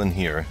goblin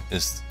here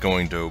is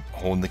going to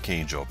hold the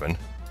cage open,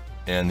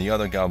 and the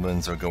other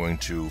goblins are going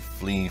to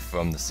flee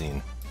from the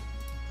scene.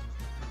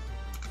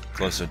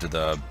 Closer to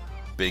the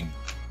big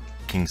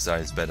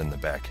king-size bed in the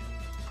back.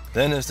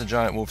 Then it's the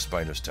giant wolf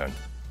spider's turn.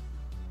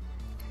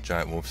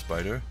 Giant wolf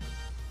spider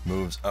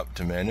moves up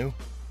to Manu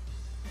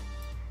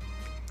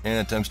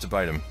and attempts to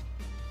bite him.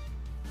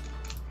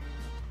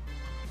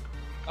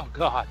 Oh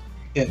God.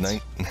 Hits.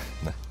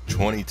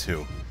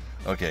 22.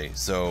 Okay,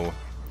 so...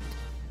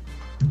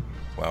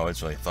 Wow,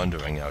 it's really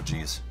thundering out,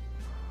 jeez.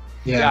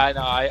 Yeah, I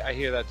know. I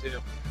hear that too.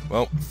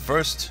 Well,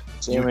 first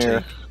Same you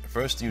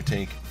here.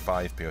 take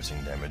 5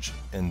 piercing damage,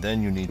 and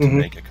then you need to Mhm.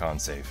 make a con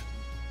save.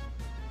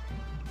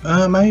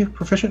 Am I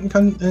proficient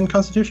in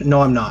Constitution?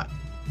 No, I'm not.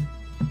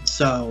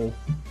 So,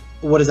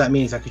 what does that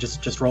mean? Is I could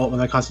just roll it with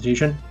my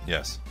Constitution?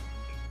 Yes.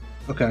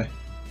 Okay.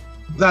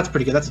 That's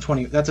pretty good. That's a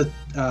 20. That's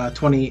a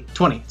 20.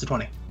 20. It's a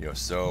 20. You're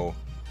so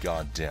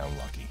goddamn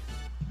lucky.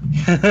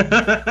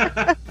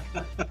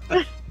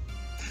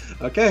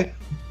 Okay.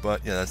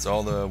 But yeah, that's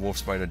all the wolf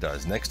spider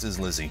does. Next is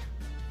Lizzie.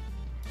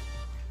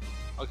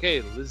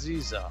 Okay,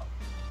 Lizzie's up.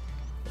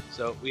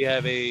 So we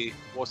have a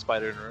wolf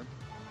spider in the room.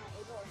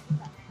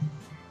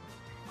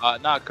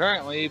 Not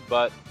currently,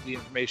 but the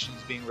information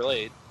is being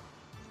relayed.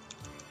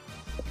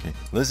 Okay.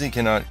 Lizzie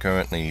cannot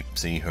currently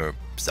see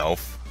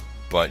herself,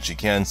 but she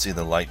can see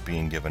the light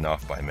being given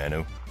off by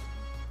Manu.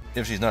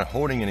 If she's not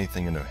holding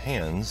anything in her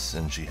hands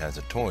and she has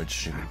a torch,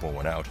 she can pull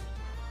one out.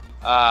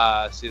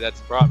 See, that's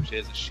the problem. She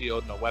has a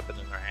shield and a weapon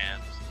in her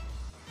hands.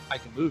 I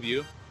can move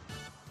you.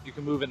 You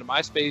can move into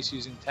my space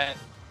using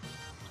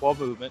 12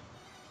 movement.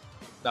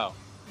 No,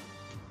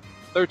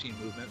 13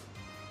 movement.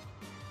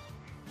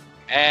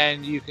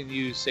 And you can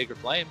use Sacred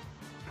Flame.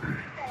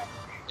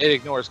 It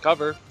ignores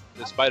cover.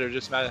 The spider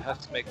just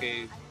has to make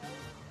a...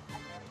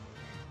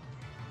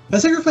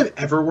 Has Sacred Flame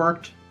ever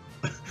worked?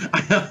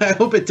 I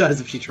hope it does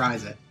if she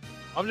tries it.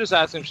 I'm just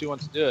asking if she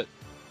wants to do it.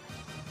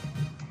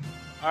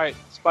 Alright,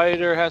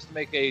 spider has to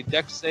make a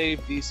dex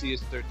save. DC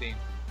is 13.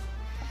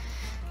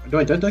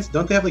 Don't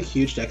they have like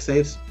huge deck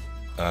saves?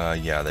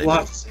 Yeah, they We'll do.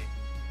 have to see.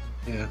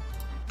 Yeah.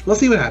 We'll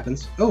see what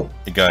happens. Oh.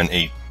 It got an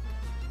 8.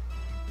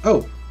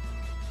 Oh.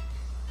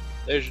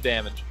 There's your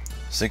damage.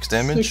 6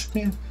 damage? 6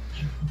 damage.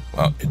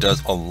 Wow, it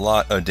does a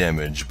lot of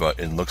damage, but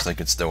it looks like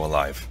it's still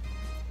alive.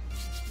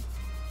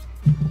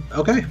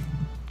 Okay.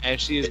 And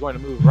she is going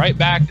to move right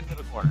back into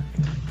the corner.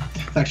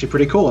 It's actually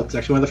pretty cool. It's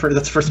actually one of the first.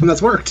 That's the first time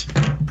that's worked.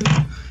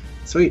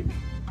 Sweet.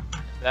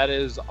 That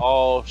is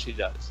all she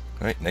does.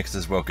 Alright, next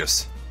is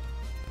Wilkus.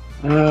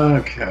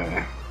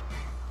 Okay.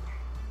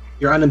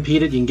 You're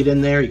unimpeded. You can get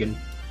in there. You can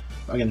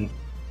fucking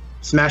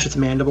smash its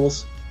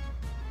mandibles.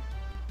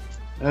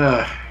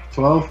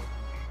 12?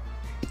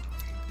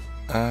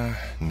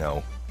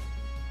 No.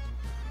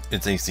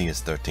 Its AC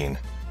is 13.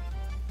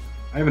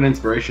 I have an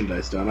inspiration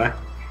dice, don't I?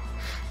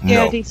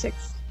 Yeah, No. D6.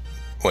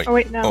 Wait. Oh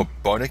wait, no. Oh,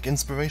 Bardic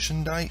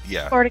Inspiration die?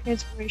 Yeah. Bardic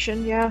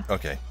Inspiration, yeah.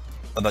 Okay.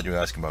 I thought you were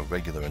asking about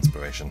regular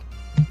inspiration.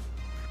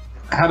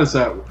 How does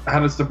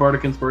the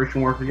Bardic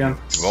Inspiration work again?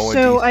 Roll a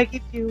So D- I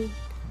give you...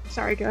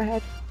 Sorry, go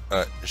ahead.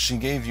 She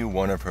gave you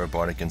one of her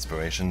Bardic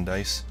Inspiration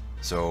dice,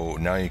 so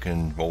now you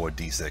can roll a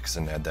D6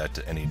 and add that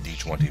to any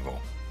D20 roll.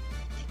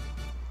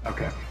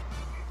 Okay.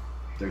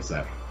 There's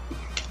that.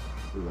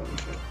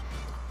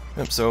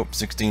 Yep, so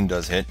 16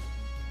 does hit.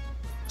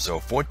 So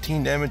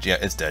 14 damage. Yeah,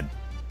 it's dead.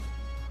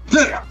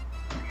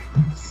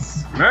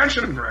 Smash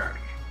and grab.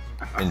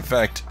 In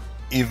fact,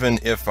 even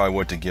if I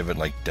were to give it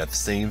like death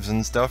saves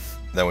and stuff,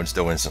 that would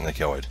still instantly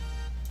kill it.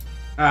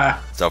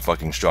 That's how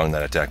fucking strong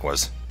that attack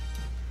was.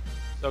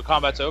 So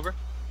combat's over?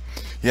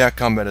 Yeah,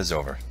 combat is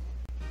over.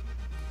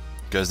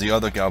 Because the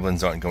other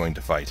goblins aren't going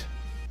to fight.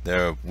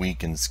 They're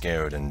weak and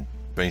scared and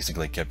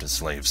basically kept as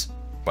slaves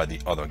by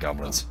the other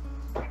goblins.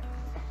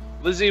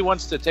 Lizzie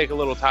wants to take a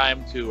little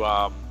time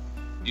to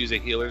use a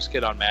healer's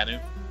kit on Manu.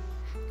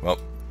 Well,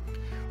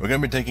 we're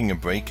going to be taking a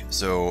break,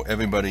 so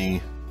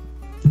everybody,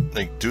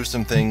 like, do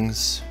some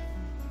things,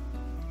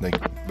 like,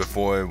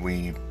 before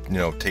we,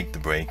 take the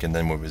break, and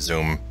then we'll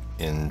resume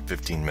in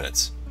 15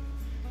 minutes.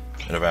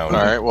 At around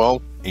Alright,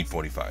 well,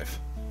 8:45.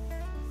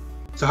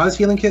 So how does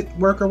healing kit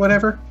work or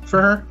whatever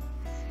for her?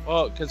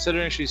 Well,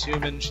 considering she's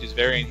human, she's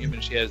very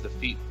inhuman, she has the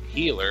feat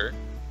healer.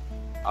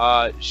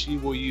 She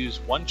will use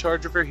 1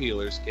 charge of her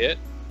healer's kit.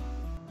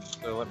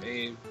 So let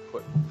me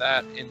put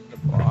that in the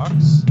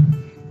box.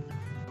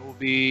 It will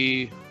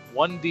be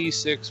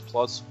 1d6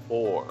 plus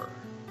 4.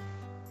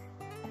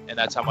 And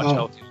that's how much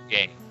health you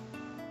gain.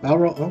 I'll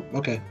roll. Oh,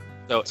 okay.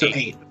 So, So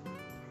 8.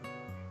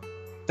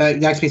 That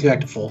makes me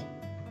back to full.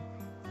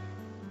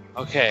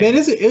 Okay. Man,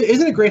 isn't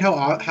it great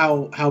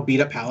how beat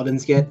up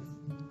paladins get?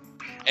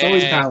 It's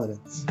always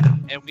paladins.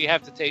 And we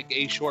have to take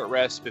a short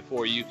rest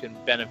before you can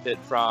benefit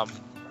from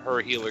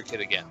her healer kit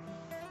again.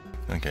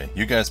 Okay,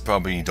 you guys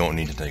probably don't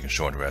need to take a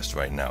short rest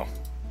right now.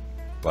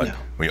 But No.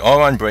 we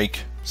are on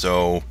break,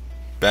 so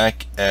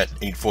back at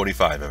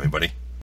 8:45, everybody.